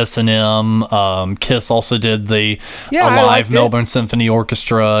with the S&M? Kiss also did the Alive Melbourne Symphony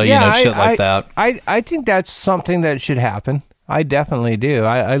Orchestra. Shit like that. I think that's something that should happen. I definitely do.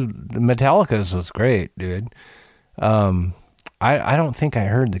 Metallica's was great, dude. I don't think I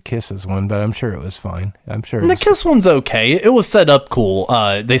heard the Kisses one, but I'm sure it was fine. I'm sure The Kiss one's okay. It was set up cool.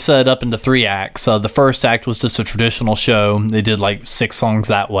 They set it up into 3 acts. The first act was just a traditional show. They did like 6 songs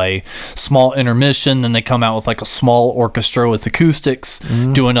that way. Small intermission, then they come out with like a small orchestra with acoustics,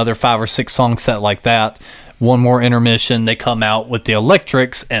 do another 5 or 6 song set like that. One more intermission, they come out with the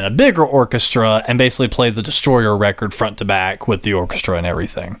electrics and a bigger orchestra and basically play the Destroyer record front to back with the orchestra and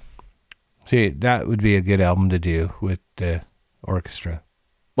everything. See, that would be a good album to do with the orchestra.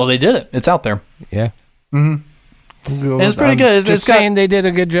 Well, they did it. It's out there. Yeah. Mm-hmm. It's pretty good. Just saying they did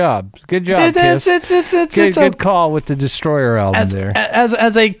a good job. Good job, Kiss. It's good call with the Destroyer album there.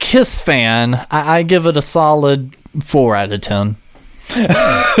 As a Kiss fan, I give it a solid 4 out of 10.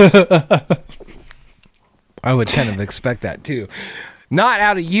 I would kind of expect that too. Not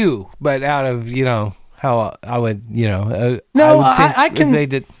out of you, but out of, how I would, No, I can. if they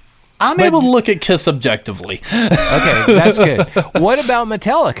did. I'm able to look at Kiss objectively. Okay, that's good. What about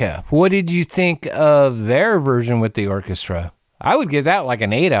Metallica? What did you think of their version with the orchestra? I would give that like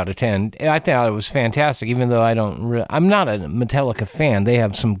an 8 out of 10. I thought it was fantastic, even though I'm not a Metallica fan. They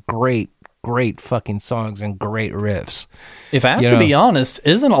have some great fucking songs and great riffs. If I have to be honest,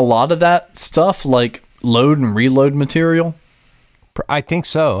 isn't a lot of that stuff like load and reload material? I think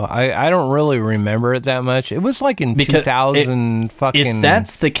so. I don't really remember it that much. It was like in 2000 fucking. If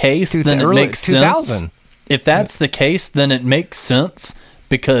that's the case, then it makes 2000. sense. If that's the case, then it makes sense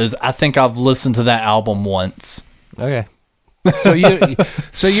because I think I've listened to that album once. Okay. So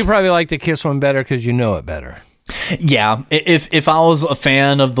you probably like the Kiss one better because you know it better. Yeah, if I was a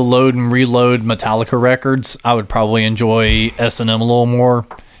fan of the Load and Reload Metallica records, I would probably enjoy S&M a little more.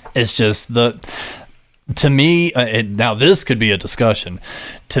 It's just to me, now this could be a discussion.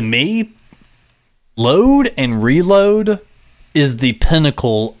 To me, Load and Reload is the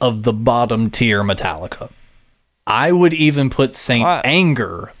pinnacle of the bottom tier Metallica. I would even put Saint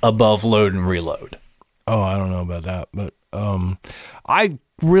Anger above Load and Reload. Oh, I don't know about that, but I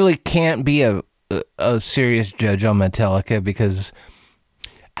really can't be a serious judge on Metallica because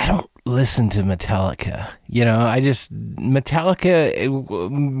I don't listen to Metallica. You know, when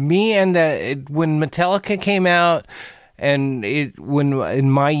Metallica came out and when in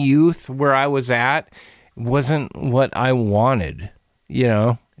my youth where I was at wasn't what I wanted, you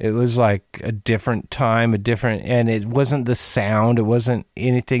know. It was like a different time, and it wasn't the sound. It wasn't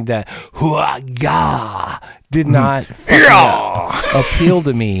anything that did not appeal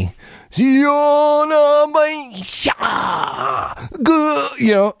to me. You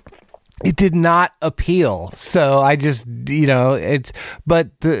know, it did not appeal. So I just, you know, a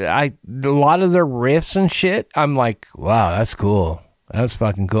lot of their riffs and shit, I'm like, wow, that's cool. That's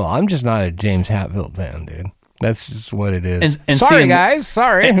fucking cool. I'm just not a James Hetfield fan, dude. That's just what it is. And sorry, guys.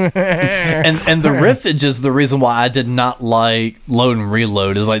 Sorry. And the riffage is the reason why I did not like Load and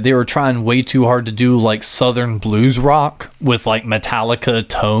Reload. Is like they were trying way too hard to do like Southern blues rock with like Metallica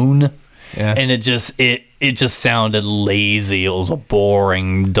tone. Yeah. And it just sounded lazy. It was a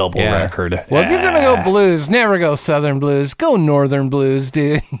boring double record. Well, if you're gonna go blues, never go Southern blues. Go Northern blues,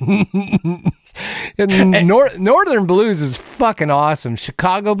 dude. Northern blues is fucking awesome.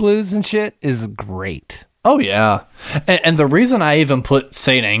 Chicago blues and shit is great. Oh, yeah. And the reason I even put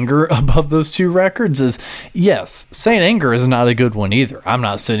Saint Anger above those two records is, yes, Saint Anger is not a good one either. I'm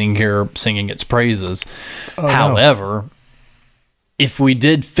not sitting here singing its praises. Oh, however, if we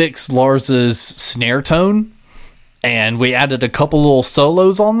did fix Lars's snare tone and we added a couple little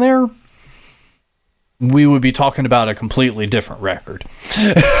solos on there, we would be talking about a completely different record.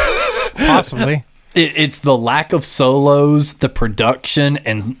 Possibly. It's the lack of solos, the production,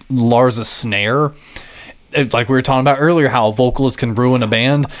 and Lars's snare. It's like we were talking about earlier, how a vocalist can ruin a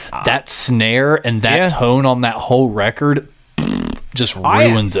band. That snare and that tone on that whole record just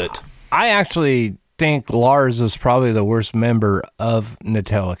ruins it. I actually think Lars is probably the worst member of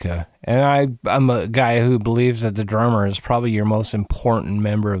Metallica. And I'm a guy who believes that the drummer is probably your most important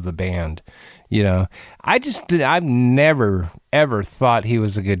member of the band. You know, I've never, ever thought he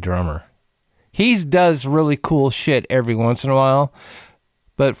was a good drummer. He does really cool shit every once in a while.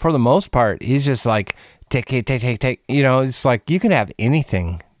 But for the most part, he's just like, take. You know, it's like you can have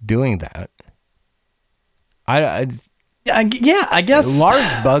anything doing that. I guess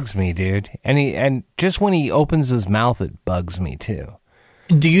Lars bugs me, dude. And just when he opens his mouth, it bugs me too.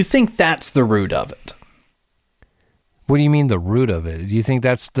 Do you think that's the root of it? What do you mean the root of it? Do you think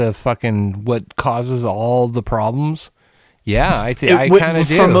that's the fucking what causes all the problems? Yeah, I kind of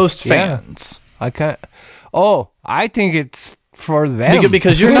do. For most fans, I think it's for them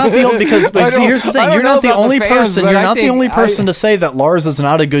because you're not the only. But see, here's the thing: you're not the only person. You're not the only person to say that Lars is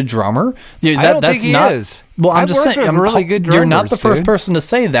not a good drummer. I don't think he is. Well, I'm just saying, really good drummers, you're not the first person to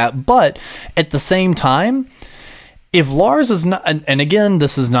say that. But at the same time, if Lars is not, and again,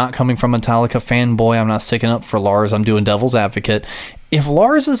 this is not coming from Metallica fanboy. I'm not sticking up for Lars. I'm doing devil's advocate. If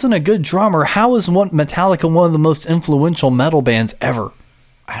Lars isn't a good drummer, how is Metallica one of the most influential metal bands ever?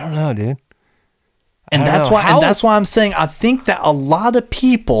 I don't know, dude. And that's why I'm saying I think that a lot of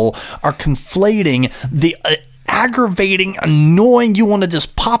people are conflating the aggravating, annoying, you want to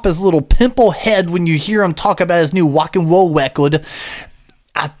just pop his little pimple head when you hear him talk about his new Rock and Roll record.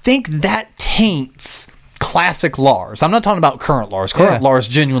 I think that taints classic Lars. I'm not talking about current Lars. Current Lars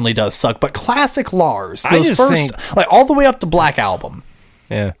genuinely does suck, but classic Lars, those first, like all the way up to Black Album.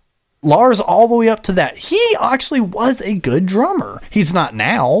 Yeah. Lars all the way up to that. He actually was a good drummer. He's not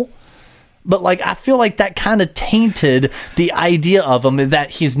now. But like I feel like that kind of tainted the idea of him,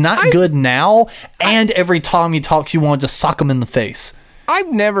 that he's not good now, and every time he talks, you want to just sock him in the face.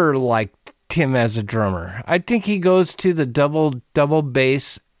 I've never liked him as a drummer. I think he goes to the double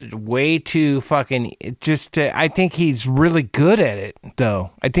bass way too fucking I think he's really good at it though.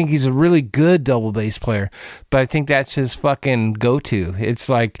 I think he's a really good double bass player, but I think that's his fucking go-to. It's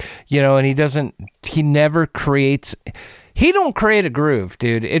like, you know, and he never creates. He don't create a groove,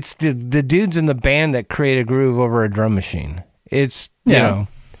 dude. It's the dudes in the band that create a groove over a drum machine. It's Yeah.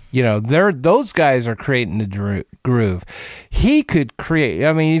 those guys are creating the groove. He could create.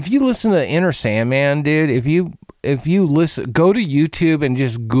 I mean, if you listen to Enter Sandman, dude, if you listen, go to YouTube and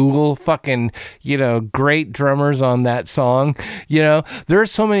just Google fucking, great drummers on that song. There are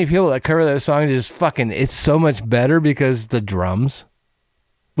so many people that cover that song. Just fucking, it's so much better because the drums.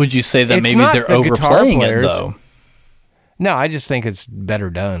 Would you say that It's maybe not they're the guitar overplaying it players. though? No, I just think it's better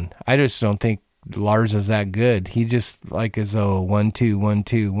done. I just don't think Lars is that good. He just is 1 2 1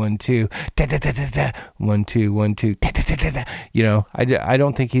 2 1 2 da da da da da 1 2 1 2 da da da da da. I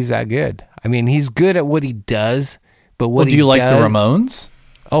don't think he's that good. I mean, he's good at what he does, but what Do you like the does- Ramones?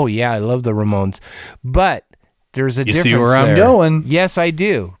 Oh yeah, I love the Ramones, but there's a You difference. see where I'm there. going? Yes, I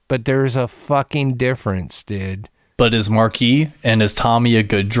do, but there's a fucking difference, dude. But is Marquis and is Tommy a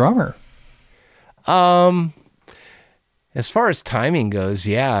good drummer? As far as timing goes,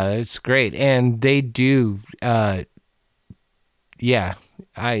 yeah, it's great, and they do. He's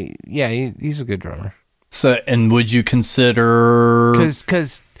a good drummer. So, and would you consider?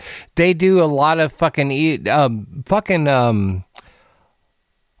 Because they do a lot of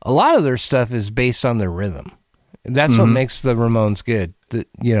a lot of their stuff is based on their rhythm. That's what makes the Ramones good.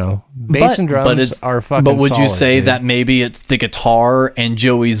 Bass and drums are fucking. But would you solid, say dude. that maybe it's the guitar and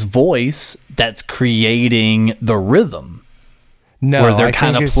Joey's voice that's creating the rhythm? No, where they're I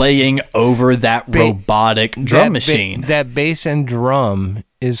kind think of it's- playing over that robotic drum that machine. that bass and drum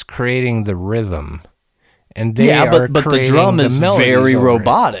is creating the rhythm, and they Yeah, are but the creating drum the is melodies very over it.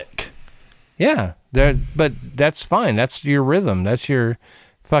 robotic. Yeah, but that's fine. That's your rhythm. That's your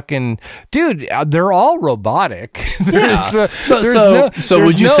fucking dude. They're all robotic. Yeah. So there's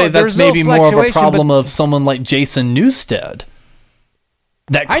would you say that's there's no maybe more of a fluctuation, problem but- of someone like Jason Newsted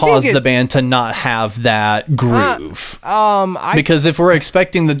that I think caused the band to not have that groove? Because if we're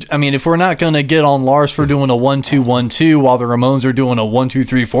expecting if we're not going to get on Lars for doing a 1-2-1-2 while the Ramones are doing a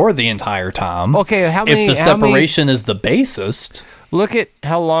 1-2-3-4 the entire time. Okay, if the separation is the bassist. Look at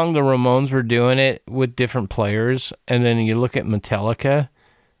how long the Ramones were doing it with different players, and then you look at Metallica,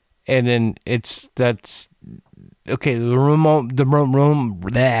 and then that's okay. The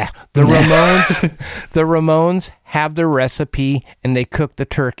Ramones have their recipe, and they cook the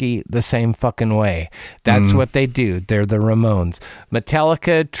turkey the same fucking way. That's what they do. They're the Ramones.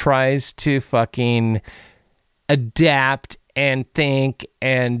 Metallica tries to fucking adapt and think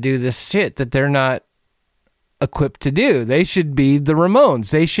and do this shit that they're not equipped to do. They should be the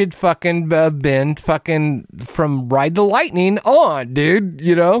Ramones. They should fucking been fucking from Ride the Lightning on, dude.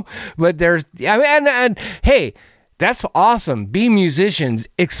 But there's, and hey, that's awesome. Be musicians.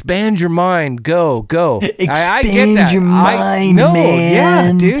 Expand your mind. Go. I get that. your mind, man.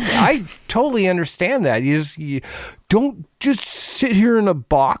 Yeah, dude. I totally understand that. You don't just sit here in a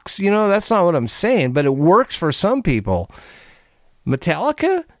box. That's not what I'm saying. But it works for some people.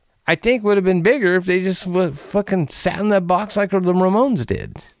 Metallica, I think, would have been bigger if they just fucking sat in that box like the Ramones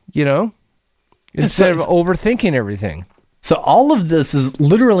did, instead of overthinking everything. So all of this is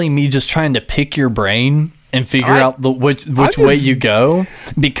literally me just trying to pick your brain and figure out which way you go,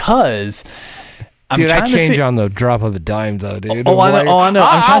 because I'm Dude, trying I to change on the drop of a dime, though, dude. Oh, I know.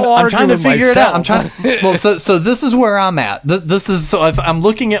 I'm trying to figure it out. myself. Well, so this is where I'm at. This is so if I'm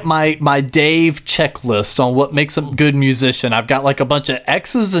looking at my Dave checklist on what makes a good musician. I've got like a bunch of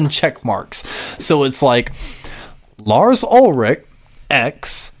X's and check marks. So it's like Lars Ulrich,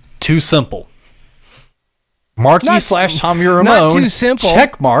 X, too simple. Marky / Tommy Ramone, not too simple.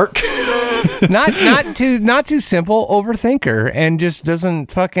 check mark. not too simple. Overthinker and just doesn't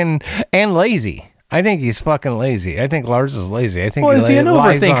fucking and lazy. I think he's fucking lazy. I think Lars is lazy. I think. Well, is he an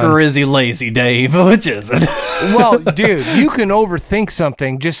lies overthinker on- or is he lazy, Dave? Which is it? Well, dude, you can overthink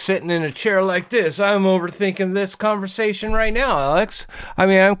something just sitting in a chair like this. I'm overthinking this conversation right now, Alex. I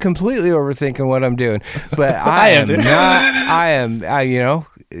mean, I'm completely overthinking what I'm doing, but I am not.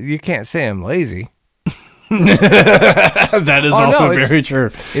 You can't say I'm lazy. That is also it's- very true.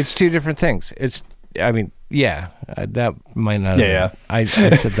 It's two different things. That might not. Yeah. I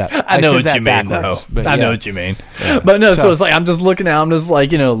said that. I know said what that you mean, though. backwards, but I know yeah. what you mean. But no, so it's like I'm just looking at. I'm just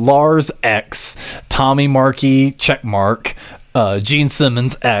like Lars X, Tommy Markey check mark, Gene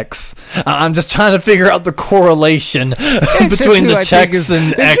Simmons X. I'm just trying to figure out the correlation It's just between who the I checks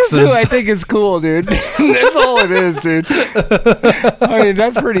think and it's just who I X's. think is cool, dude. That's all it is, dude. I mean,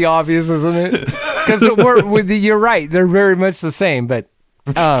 that's pretty obvious, isn't it? Because you're right. They're very much the same, but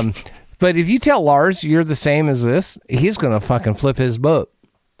if you tell Lars you're the same as this, he's gonna fucking flip his boat.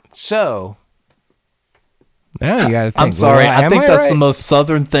 So now you gotta think. I'm sorry. well, I am think that's the right? most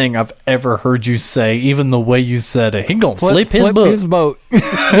southern thing I've ever heard you say. Even the way you said it, he gonna flip his boat. his boat.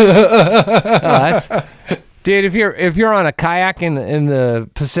 Dude, if you're on a kayak in the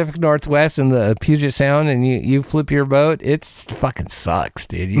Pacific Northwest in the Puget Sound and you flip your boat, it fucking sucks,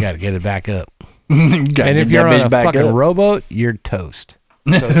 dude. You got to get it back up. And if you're on a fucking rowboat, you're toast.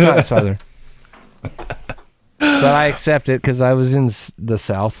 So it's not southern. But I accept it because I was in the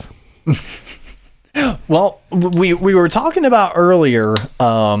South. Well, we were talking about earlier,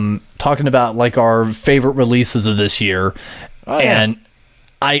 talking about like our favorite releases of this year, and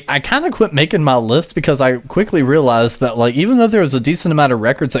I kind of quit making my list because I quickly realized that like even though there was a decent amount of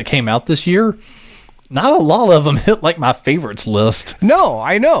records that came out this year, not a lot of them hit like my favorites list. No,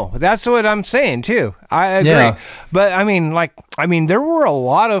 I know. That's what I'm saying too. I agree. Yeah. But I mean, there were a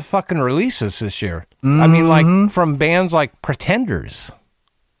lot of fucking releases this year. I mean, like from bands like Pretenders.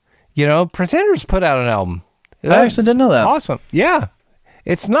 You know, Pretenders put out an album. I actually didn't know that. Awesome. Yeah.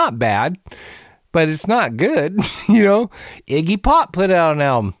 It's not bad, but it's not good. You know, Iggy Pop put out an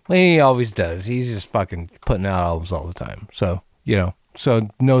album. He always does. He's just fucking putting out albums all the time. So, you know. So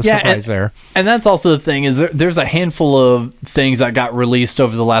no surprise there. And that's also the thing is there's a handful of things that got released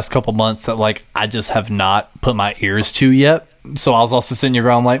over the last couple months that like I just have not put my ears to yet. So I was also sitting here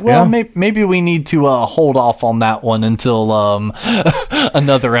going like, well, maybe we need to hold off on that one until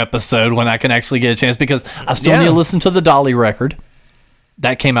another episode when I can actually get a chance because I still need to listen to the Dolly record.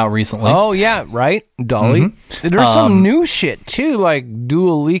 That came out recently. Oh, yeah, right? Dolly. Mm-hmm. There's some new shit, too, like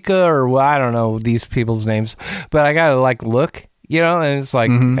Dua Lipa or I don't know these people's names. But I got to, like, look, you know, and it's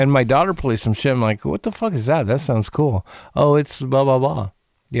like, and my daughter plays some shit. I'm like, what the fuck is that? That sounds cool. Oh, it's blah, blah, blah.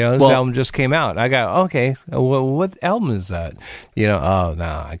 You know, this album just came out. I got, okay, well, what album is that? You know, oh,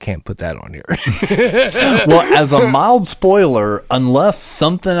 no, I can't put that on here. Well, as a mild spoiler, unless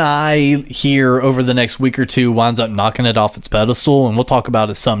something I hear over the next week or two winds up knocking it off its pedestal, and we'll talk about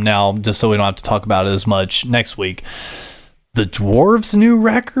it some now, just so we don't have to talk about it as much next week. The Dwarves' new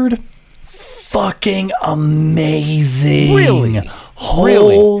record, fucking amazing. Really?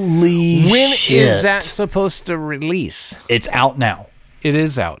 Holy When shit. is that supposed to release? It's out now. It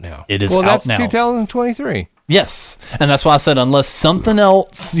is out now. It is out now. Well, that's that's 2023. Yes. And that's why I said, unless something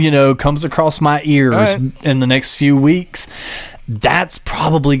else, you know, comes across my ears in the next few weeks, that's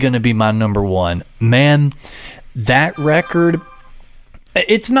probably going to be my number one. Man, that record,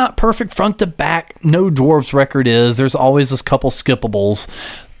 it's not perfect front to back. No Dwarves record is. There's always a couple skippables.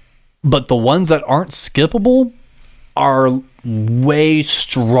 But the ones that aren't skippable are way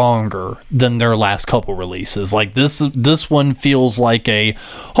stronger than their last couple releases. Like this one feels like a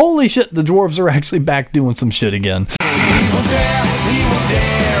holy shit, the Dwarves are actually back doing some shit again. We will dare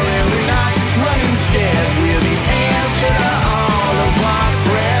every night, running scared. We're the answer to all of our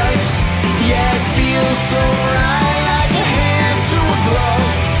prayers. Yeah, it feels so right, like a hand to a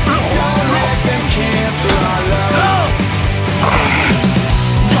glove. Don't let them cancel our love.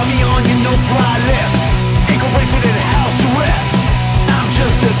 Draw me on your no-fly list. Wasted in house arrest. I'm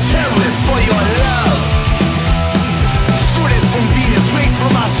just a terrorist for your love. Stewardess from Venus, made for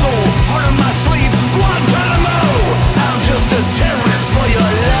my soul. Heart on my sleeve, Guantanamo. I'm just a terrorist for your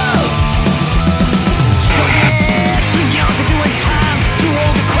love. So yeah, too young for doing time, too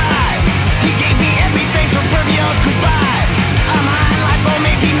old to cry. He gave me everything so Romeo could buy. I'm high in life or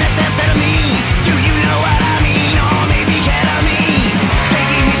maybe methamphetamine. Do you know what I mean? Or maybe ketamine. They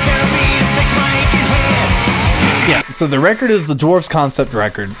gave me therapy to fix my aching head. Yeah, so the record is the Dwarves concept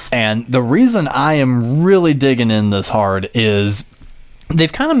record, and the reason I am really digging in this hard is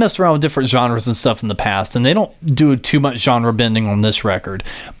they've kind of messed around with different genres and stuff in the past, and they don't do too much genre bending on this record,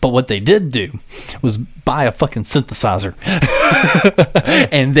 but what they did do was buy a fucking synthesizer,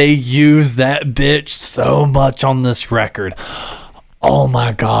 and they use that bitch so much on this record. Oh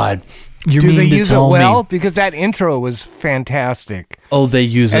my god. Do they use it well? Because that intro was fantastic. Oh, they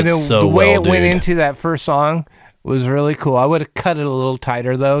use it so well, the way it dude. went into that first song was really cool. I would have cut it a little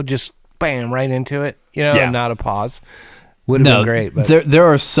tighter, though. Just bam, right into it. You know, and not a pause. Would have been great. But there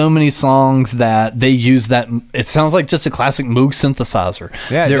are so many songs that they use that. It sounds like just a classic Moog synthesizer.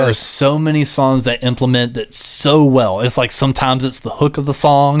 Yeah, there are so many songs that implement that so well. It's like sometimes it's the hook of the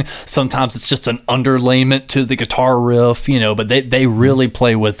song, sometimes it's just an underlayment to the guitar riff, you know, but they really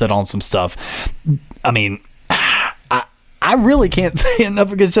play with it on some stuff. I mean, I really can't say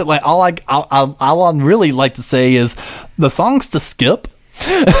enough good shit. Like all I'd really like to say is the songs to skip.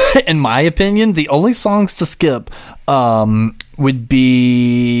 In my opinion, the only songs to skip would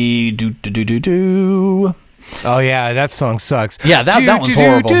be do. Oh yeah, that song sucks. Yeah, that one's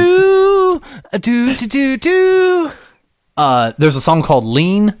horrible. Do. There's a song called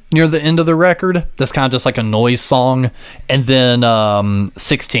Lean near the end of the record. That's kind of just like a noise song. And then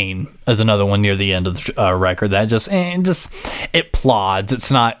 16 is another one near the end of the record that just it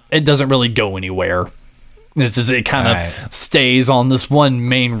plods. It doesn't really go anywhere. It's just, it kind of Right. stays on this one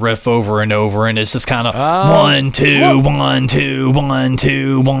main riff over and over, and it's just kind of 1, 2, 1, 2, 1,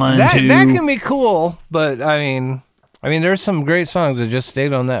 2, 1, 2. That can be cool, but I mean, there's some great songs that just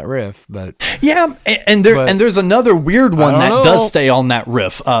stayed on that riff, but Yeah, and But- there's another weird one I that don't does know. stay on that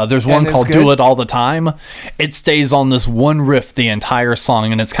riff. There's one And it's called good? "Do It All the Time." It stays on this one riff the entire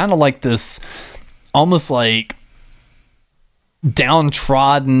song, and it's kind of like this, almost like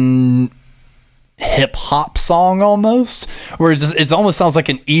downtrodden hip hop song, almost, where it almost sounds like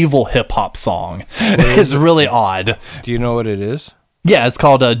an evil hip hop song. It's really odd. do you know what it is? Yeah, it's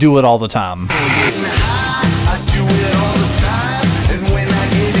called "Do It All the Time." I do it all the time, and when I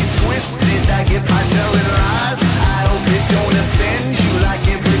get it twisted, I get my telling lies. I hope it don't offend you like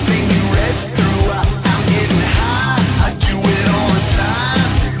everything you read through. I'm getting high, I do it all the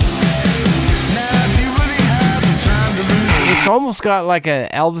time. Now do you really have the time to lose? It's almost got like a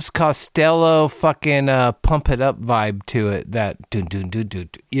Elvis Costello fucking pump it up vibe to it. That dun dun dun dun,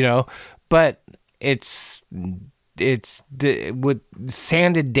 you know, but it's with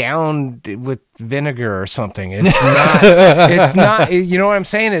sanded down with vinegar or something. It's not. It's not. You know what I'm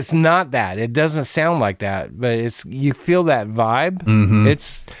saying? It's not that. It doesn't sound like that, but you feel that vibe.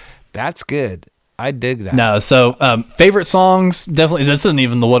 That's good. I dig that. No, so favorite songs, definitely. This isn't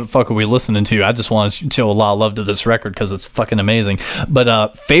even the what the fuck are we listening to. I just want to show a lot of love to this record because it's fucking amazing.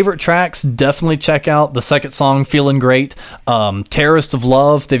 But favorite tracks, definitely check out the second song, "Feeling Great." "Terrorist of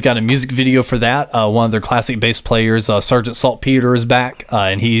Love," they've got a music video for that. One of their classic bass players, Sergeant Saltpeter, is back,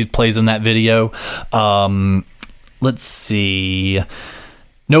 and he plays in that video. Let's see.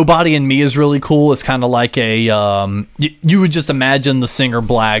 "Nobody and Me" is really cool. It's kind of like a you would just imagine the singer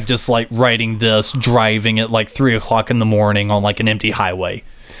Black just like writing this, driving at like 3:00 in the morning on like an empty highway.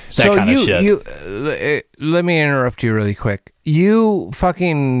 That kind of shit. Let me interrupt you really quick. You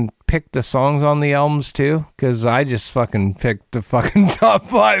fucking picked the songs on the albums too, because I just fucking picked the fucking top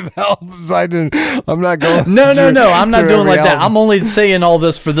 5 albums. I'm not going. No, I'm not through doing every like that. album. I'm only saying all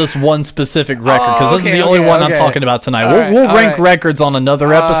this for this one specific record because this is okay, the only one I'm okay. talking about tonight. All right, We'll all rank right. records on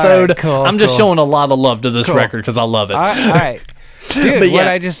another All episode. right, cool, I'm just cool. showing a lot of love to this Cool. record because I love it. All right, dude. But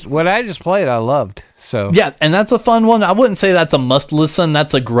yeah. what I just played, I loved. So Yeah, and that's a fun one. I wouldn't say that's a must listen.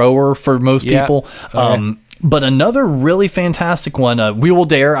 That's a grower for most Yeah. people. Okay. But another really fantastic one, "We Will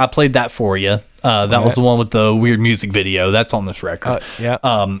Dare." I played that for you. That was the one with the weird music video. That's on this record. yeah.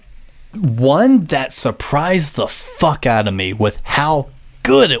 One that surprised the fuck out of me with how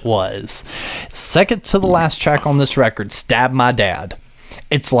good it was. Second to the last track on this record, "Stab My Dad."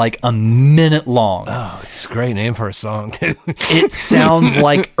 It's like a minute long. Oh, it's a great name for a song, too. It sounds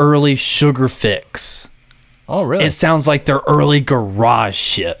like early Sugar Fix. Oh, really? It sounds like their early garage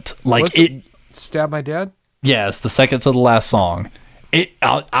shit. Like What's it. Stab My Dad? Yeah, it's the second to the last song.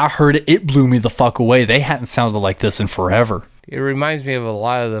 I heard it. It blew me the fuck away. They hadn't sounded like this in forever. It reminds me of a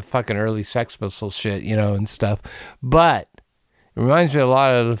lot of the fucking early Sex Pistols shit, you know, and stuff. But it reminds me a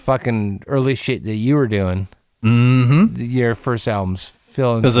lot of the fucking early shit that you were doing. Mm-hmm. Your first albums.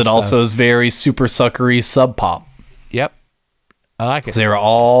 Because it also is very super suckery sub pop. Yep. I like it. They were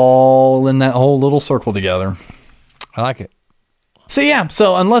all in that whole little circle together. I like it. So yeah,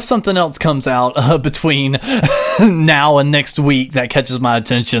 so unless something else comes out between now and next week that catches my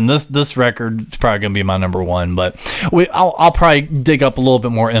attention, this record is probably going to be my number one. But I'll probably dig up a little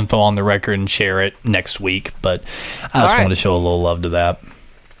bit more info on the record and share it next week. But I just right. wanted to show a little love to that.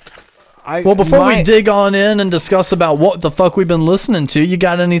 Well, before we dig on in and discuss about what the fuck we've been listening to, you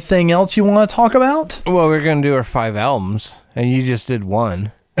got anything else you want to talk about? Well, we're gonna do our 5 albums, and you just did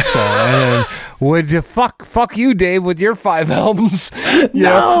one. So, and then, would you fuck you, Dave, with your 5 albums? You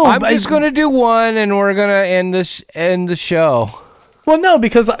know, I'm just gonna do one, and we're gonna end the show. Well, no,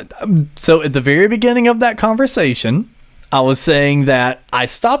 because so at the very beginning of that conversation, I was saying that I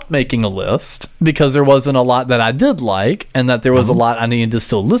stopped making a list because there wasn't a lot that I did like, and that there was a lot I needed to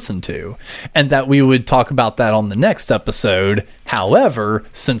still listen to, and that we would talk about that on the next episode. However,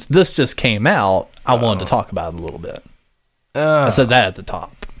 since this just came out, I wanted to talk about it a little bit. I said that at the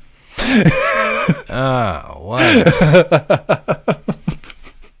top. What?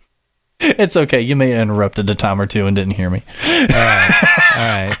 It's okay. You may have interrupted a time or two and didn't hear me.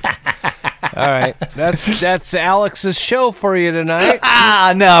 All right. That's Alex's show for you tonight.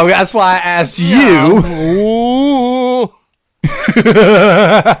 No, that's why I asked you. Ooh.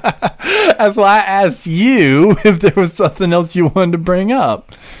 That's why I asked you if there was something else you wanted to bring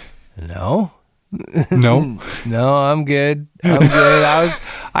up. No. No. No, I'm good. I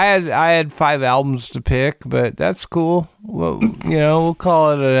had 5 albums to pick, but that's cool. Well, we'll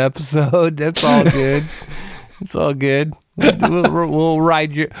call it an episode. That's all good. It's all good. We'll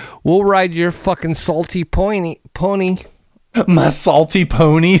ride your fucking salty pony. My salty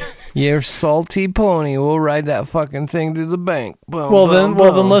pony. Your salty pony. We'll ride that fucking thing to the bank. Boom, Well boom,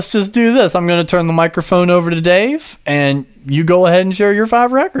 then, boom. let's just do this. I'm going to turn the microphone over to Dave, and you go ahead and share your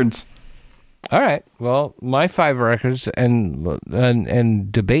 5 records. All right. Well, my 5 records,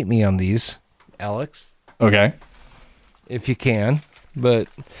 and debate me on these, Alex, Okay. if you can.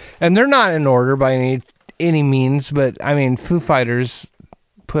 And they're not in order by any means. But I mean, Foo Fighters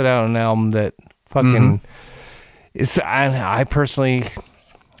put out an album that fucking. It's. I personally,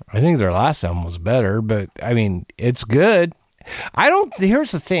 I think their last album was better, but I mean, it's good.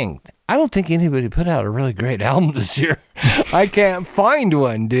 Here's the thing. I don't think anybody put out a really great album this year. I can't find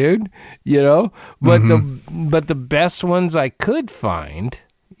one, dude. You know, but the best ones I could find,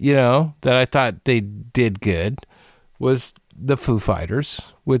 you know, that I thought they did good, was the Foo Fighters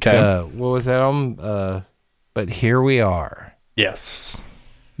with what was that album? But Here We Are. Yes.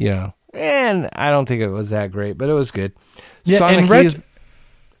 You know, and I don't think it was that great, but it was good. Yeah, Sonic and Youth.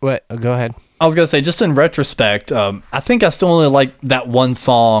 What? Go ahead. I was going to say, just in retrospect, I think I still only like that one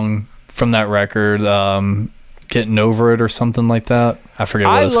song from that record, Getting Over It or something like that. I forget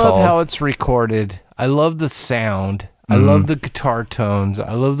what it's called. I love how it's recorded. I love the sound. I love the guitar tones.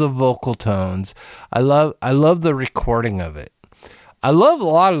 I love the vocal tones. I love the recording of it. I love a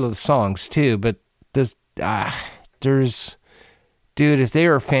lot of the songs too, but there's, dude, if they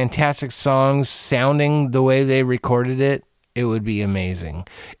were fantastic songs sounding the way they recorded it, it would be amazing.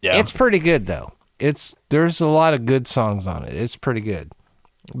 Yeah. It's pretty good though. There's a lot of good songs on it. It's pretty good.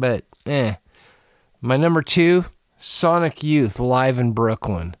 But my number 2, Sonic Youth live in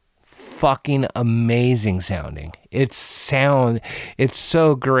Brooklyn. Fucking amazing sounding. It's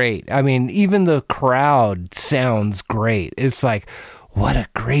so great. I mean, even the crowd sounds great. It's like, what a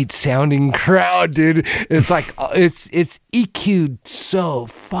great sounding crowd, dude. It's like it's EQ'd so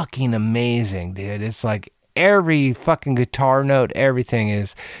fucking amazing, dude. It's like every fucking guitar note, everything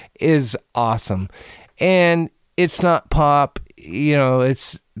is awesome. And it's not pop, you know,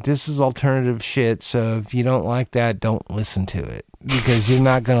 this is alternative shit, so if you don't like that, don't listen to it, because you're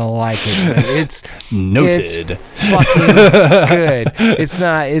not gonna like it. But it's Noted. It's fucking good. It's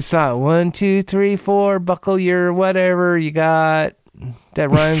not 1, 2, 3, 4, buckle your whatever you got that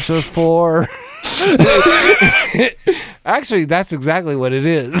rhymes with 4. Actually, that's exactly what it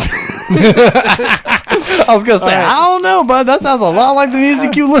is. I was going to say, I don't know, but that sounds a lot like the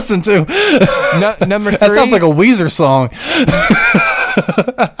music you listen to. Number 3. That sounds like a Weezer song.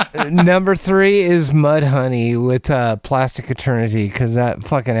 Number 3 is Mudhoney with Plastic Eternity, because that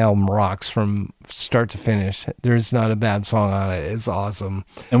fucking album rocks from start to finish. There's not a bad song on it. It's awesome.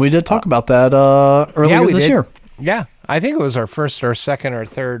 And we did talk about that earlier this year. Yeah, I think it was our first or second or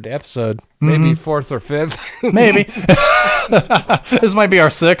third episode, maybe 4th or 5th. Maybe. This might be our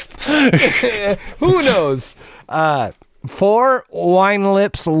 6th. Who knows? 4, Wine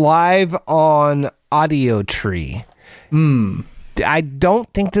Lips live on Audio Tree. I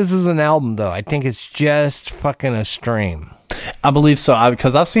don't think this is an album, though. I think it's just fucking a stream. I believe so,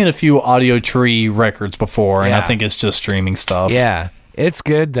 because I've seen a few Audio Tree records before, and I Yeah. think it's just streaming stuff. Yeah, it's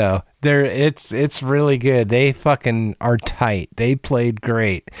good, though. It's really good. They fucking are tight. They played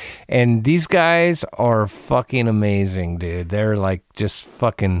great. And these guys are fucking amazing, dude. They're like just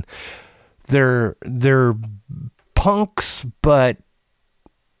fucking... They're punks, but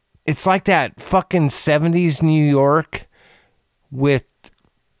it's like that fucking 70s New York with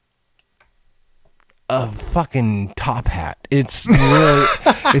a fucking top hat. It's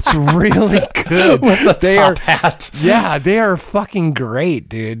really good. With the top hat. Yeah, they are fucking great,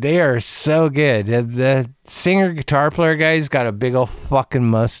 dude. They are so good. The singer guitar player guy's got a big old fucking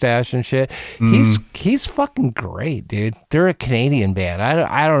mustache and shit. He's fucking great, dude. They're a Canadian band.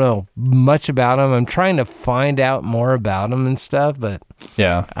 I don't know much about them. I'm trying to find out more about them and stuff, but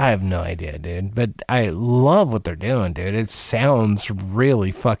Yeah. I have no idea, dude. But I love what they're doing, dude. It sounds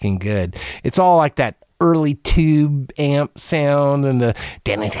really fucking good. It's all like that early tube amp sound and the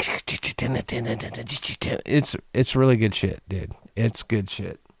it's really good shit, dude. It's good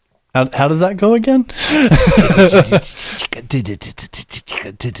shit. How does that go again?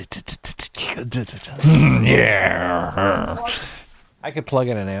 Yeah. I could plug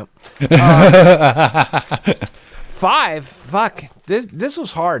in an amp. 5, fuck. This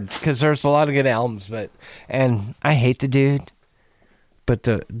was hard because there's a lot of good albums, and I hate the dude, but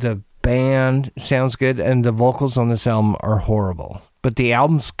the band sounds good, and the vocals on this album are horrible. But the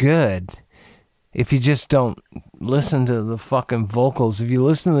album's good if you just don't listen to the fucking vocals. If you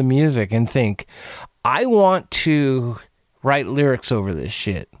listen to the music and think, I want to write lyrics over this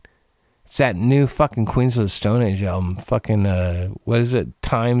shit. It's that new fucking Queens of the Stone Age album. Fucking, what is it?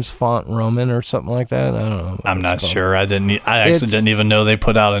 Times Font Roman or something like that? I don't know. I'm not sure. I actually didn't even know they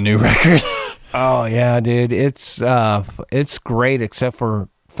put out a new record. Oh, yeah, dude. It's great except for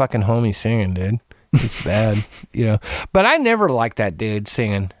fucking Homie singing, dude. It's bad, you know. But I never liked that dude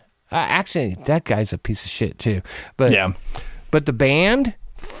singing. Actually, that guy's a piece of shit, too. But, Yeah. But the band,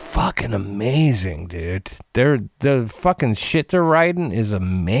 fucking amazing, dude. The fucking shit they're writing is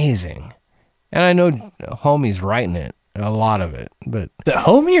amazing. And I know Homie's writing it, a lot of it. But The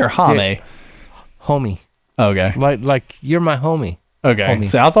Homie or Hame? Homie. Okay. Like you're my homie. Okay. Homie.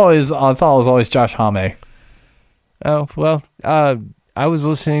 See, I thought it was always Josh Hame. Oh, well, I was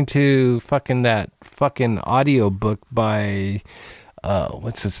listening to that fucking audio book by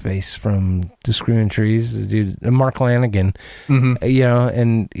what's his face from the Screaming Trees, the dude, Mark Lanigan. Mm-hmm. You know,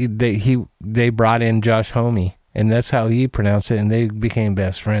 and they brought in Josh Homie, and that's how he pronounced it, and they became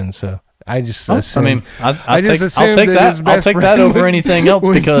best friends. So I just assumed, I'll take that over anything else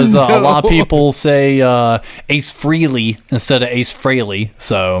because a lot of people say Ace Frehley instead of Ace Frehley.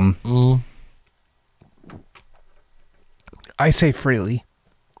 So I say Freely.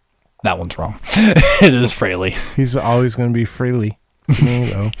 that one's wrong. It is Frehley. He's always going to be Freely. There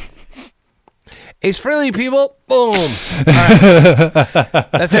you go. Ace Frehley, people. Boom. All right.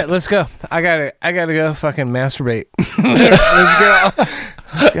 That's it. Let's go. I gotta go fucking masturbate.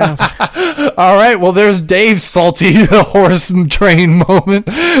 Let's go. All right. Well, there's Dave's salty horse train moment.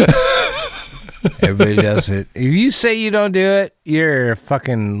 Everybody does it. If you say you don't do it, you're a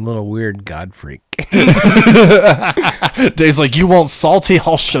fucking little weird god freak. Dave's like, you want salty?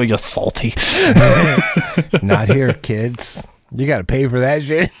 I'll show you salty. Not here, kids. You got to pay for that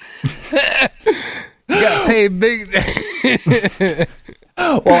shit. You got to pay big.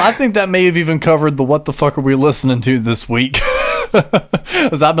 Well, I think that may have even covered the what the fuck are we listening to this week.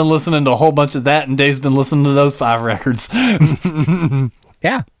 Because I've been listening to a whole bunch of that, and Dave's been listening to those 5 records.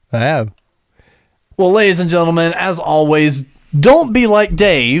 Yeah, I have. Well, ladies and gentlemen, as always, don't be like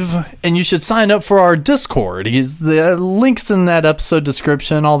Dave, and you should sign up for our Discord. The links in that episode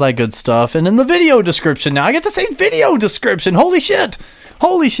description, all that good stuff, and in the video description. Now I get to say video description. Holy shit!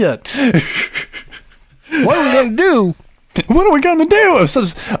 Holy shit! What are we gonna do? What are we gonna do?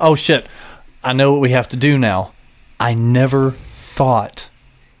 Oh shit! I know what we have to do now. I never thought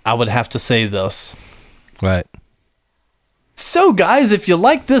I would have to say this. What? So guys, if you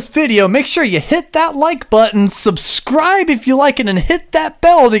like this video, make sure you hit that like button, subscribe if you like it, and hit that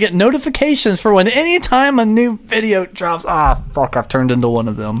bell to get notifications for when anytime a new video drops. Ah, fuck, I've turned into one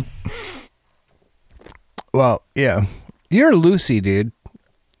of them. Well, yeah. You're Lucy, dude.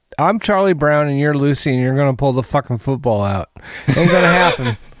 I'm Charlie Brown and you're Lucy and you're going to pull the fucking football out. Ain't going to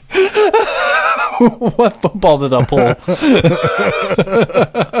happen. What football did I pull?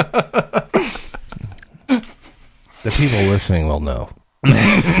 The people listening will know.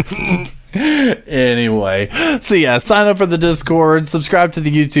 Anyway, so yeah, sign up for the Discord, subscribe to the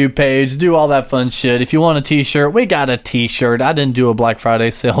YouTube page, do all that fun shit. If you want a t-shirt, we got a t-shirt. I didn't do a Black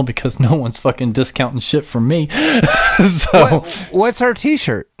Friday sale because no one's fucking discounting shit from me. So what's our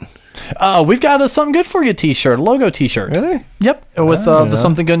t-shirt? We've got a Something Good For You t-shirt, a logo t-shirt. Really? Yep, with the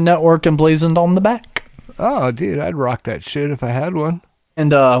Something Good Network emblazoned on the back. Oh, dude, I'd rock that shit if I had one.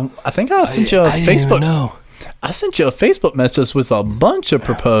 And I think I sent you a Facebook. No. I sent you a Facebook message with a bunch of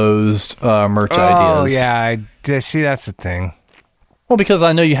proposed merch ideas. Oh, yeah. See, that's the thing. Well, because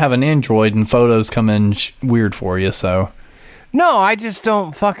I know you have an Android and photos come in weird for you, so. No, I just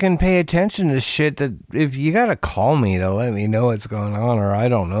don't fucking pay attention to shit that if you got to call me to let me know what's going on or I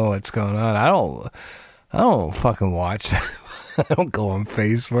don't know what's going on. I don't fucking watch that. I don't go on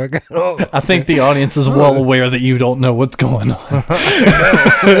Facebook. I think the audience is well aware that you don't know what's going on.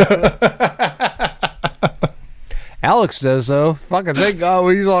 Alex does, though. Fucking thank God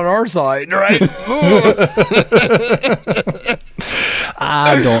he's on our side, right?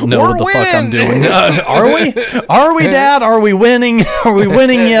 I don't know what the winning. fuck I'm doing. Are we? Are we, Dad? Are we winning? Are we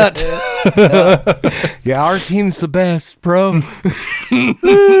winning yet? Yeah, our team's the best, bro.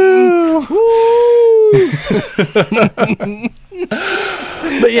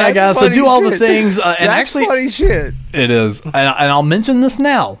 But yeah, guys, so do all the things. And That's actually, funny shit. it is. And I'll mention this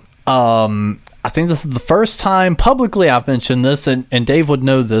now. I think this is the first time publicly I've mentioned this, and Dave would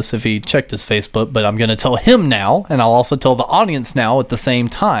know this if he checked his Facebook, but I'm going to tell him now, and I'll also tell the audience now at the same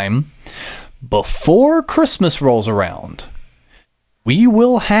time. Before Christmas rolls around, we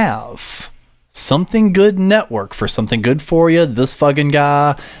will have Something Good Network for Something Good For You, this fucking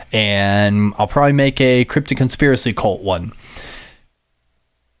guy, and I'll probably make a Cryptic Conspiracy Cult one.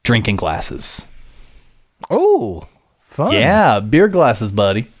 Drinking glasses. Oh, fun. Yeah, beer glasses,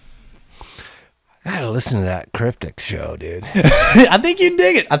 buddy. listen to that cryptic show, dude. I think you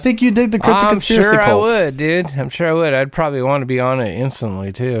dig it. I think you dig the cryptic conspiracy sure cult. I would, dude. I'm sure I would. I'd probably want to be on it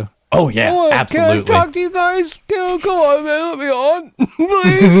instantly too. Oh yeah, absolutely. Can I talk to you guys? Come on, man. Let me on,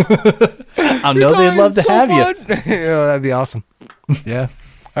 please. I know they'd love to have you. Yeah, that'd be awesome. Yeah.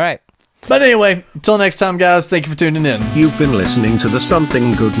 All right. But anyway, until next time, guys. Thank you for tuning in. You've been listening to the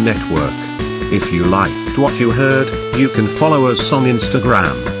Something Good Network. If you liked what you heard, you can follow us on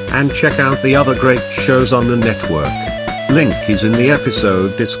Instagram and check out the other great shows on the network. Link is in the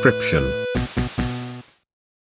episode description.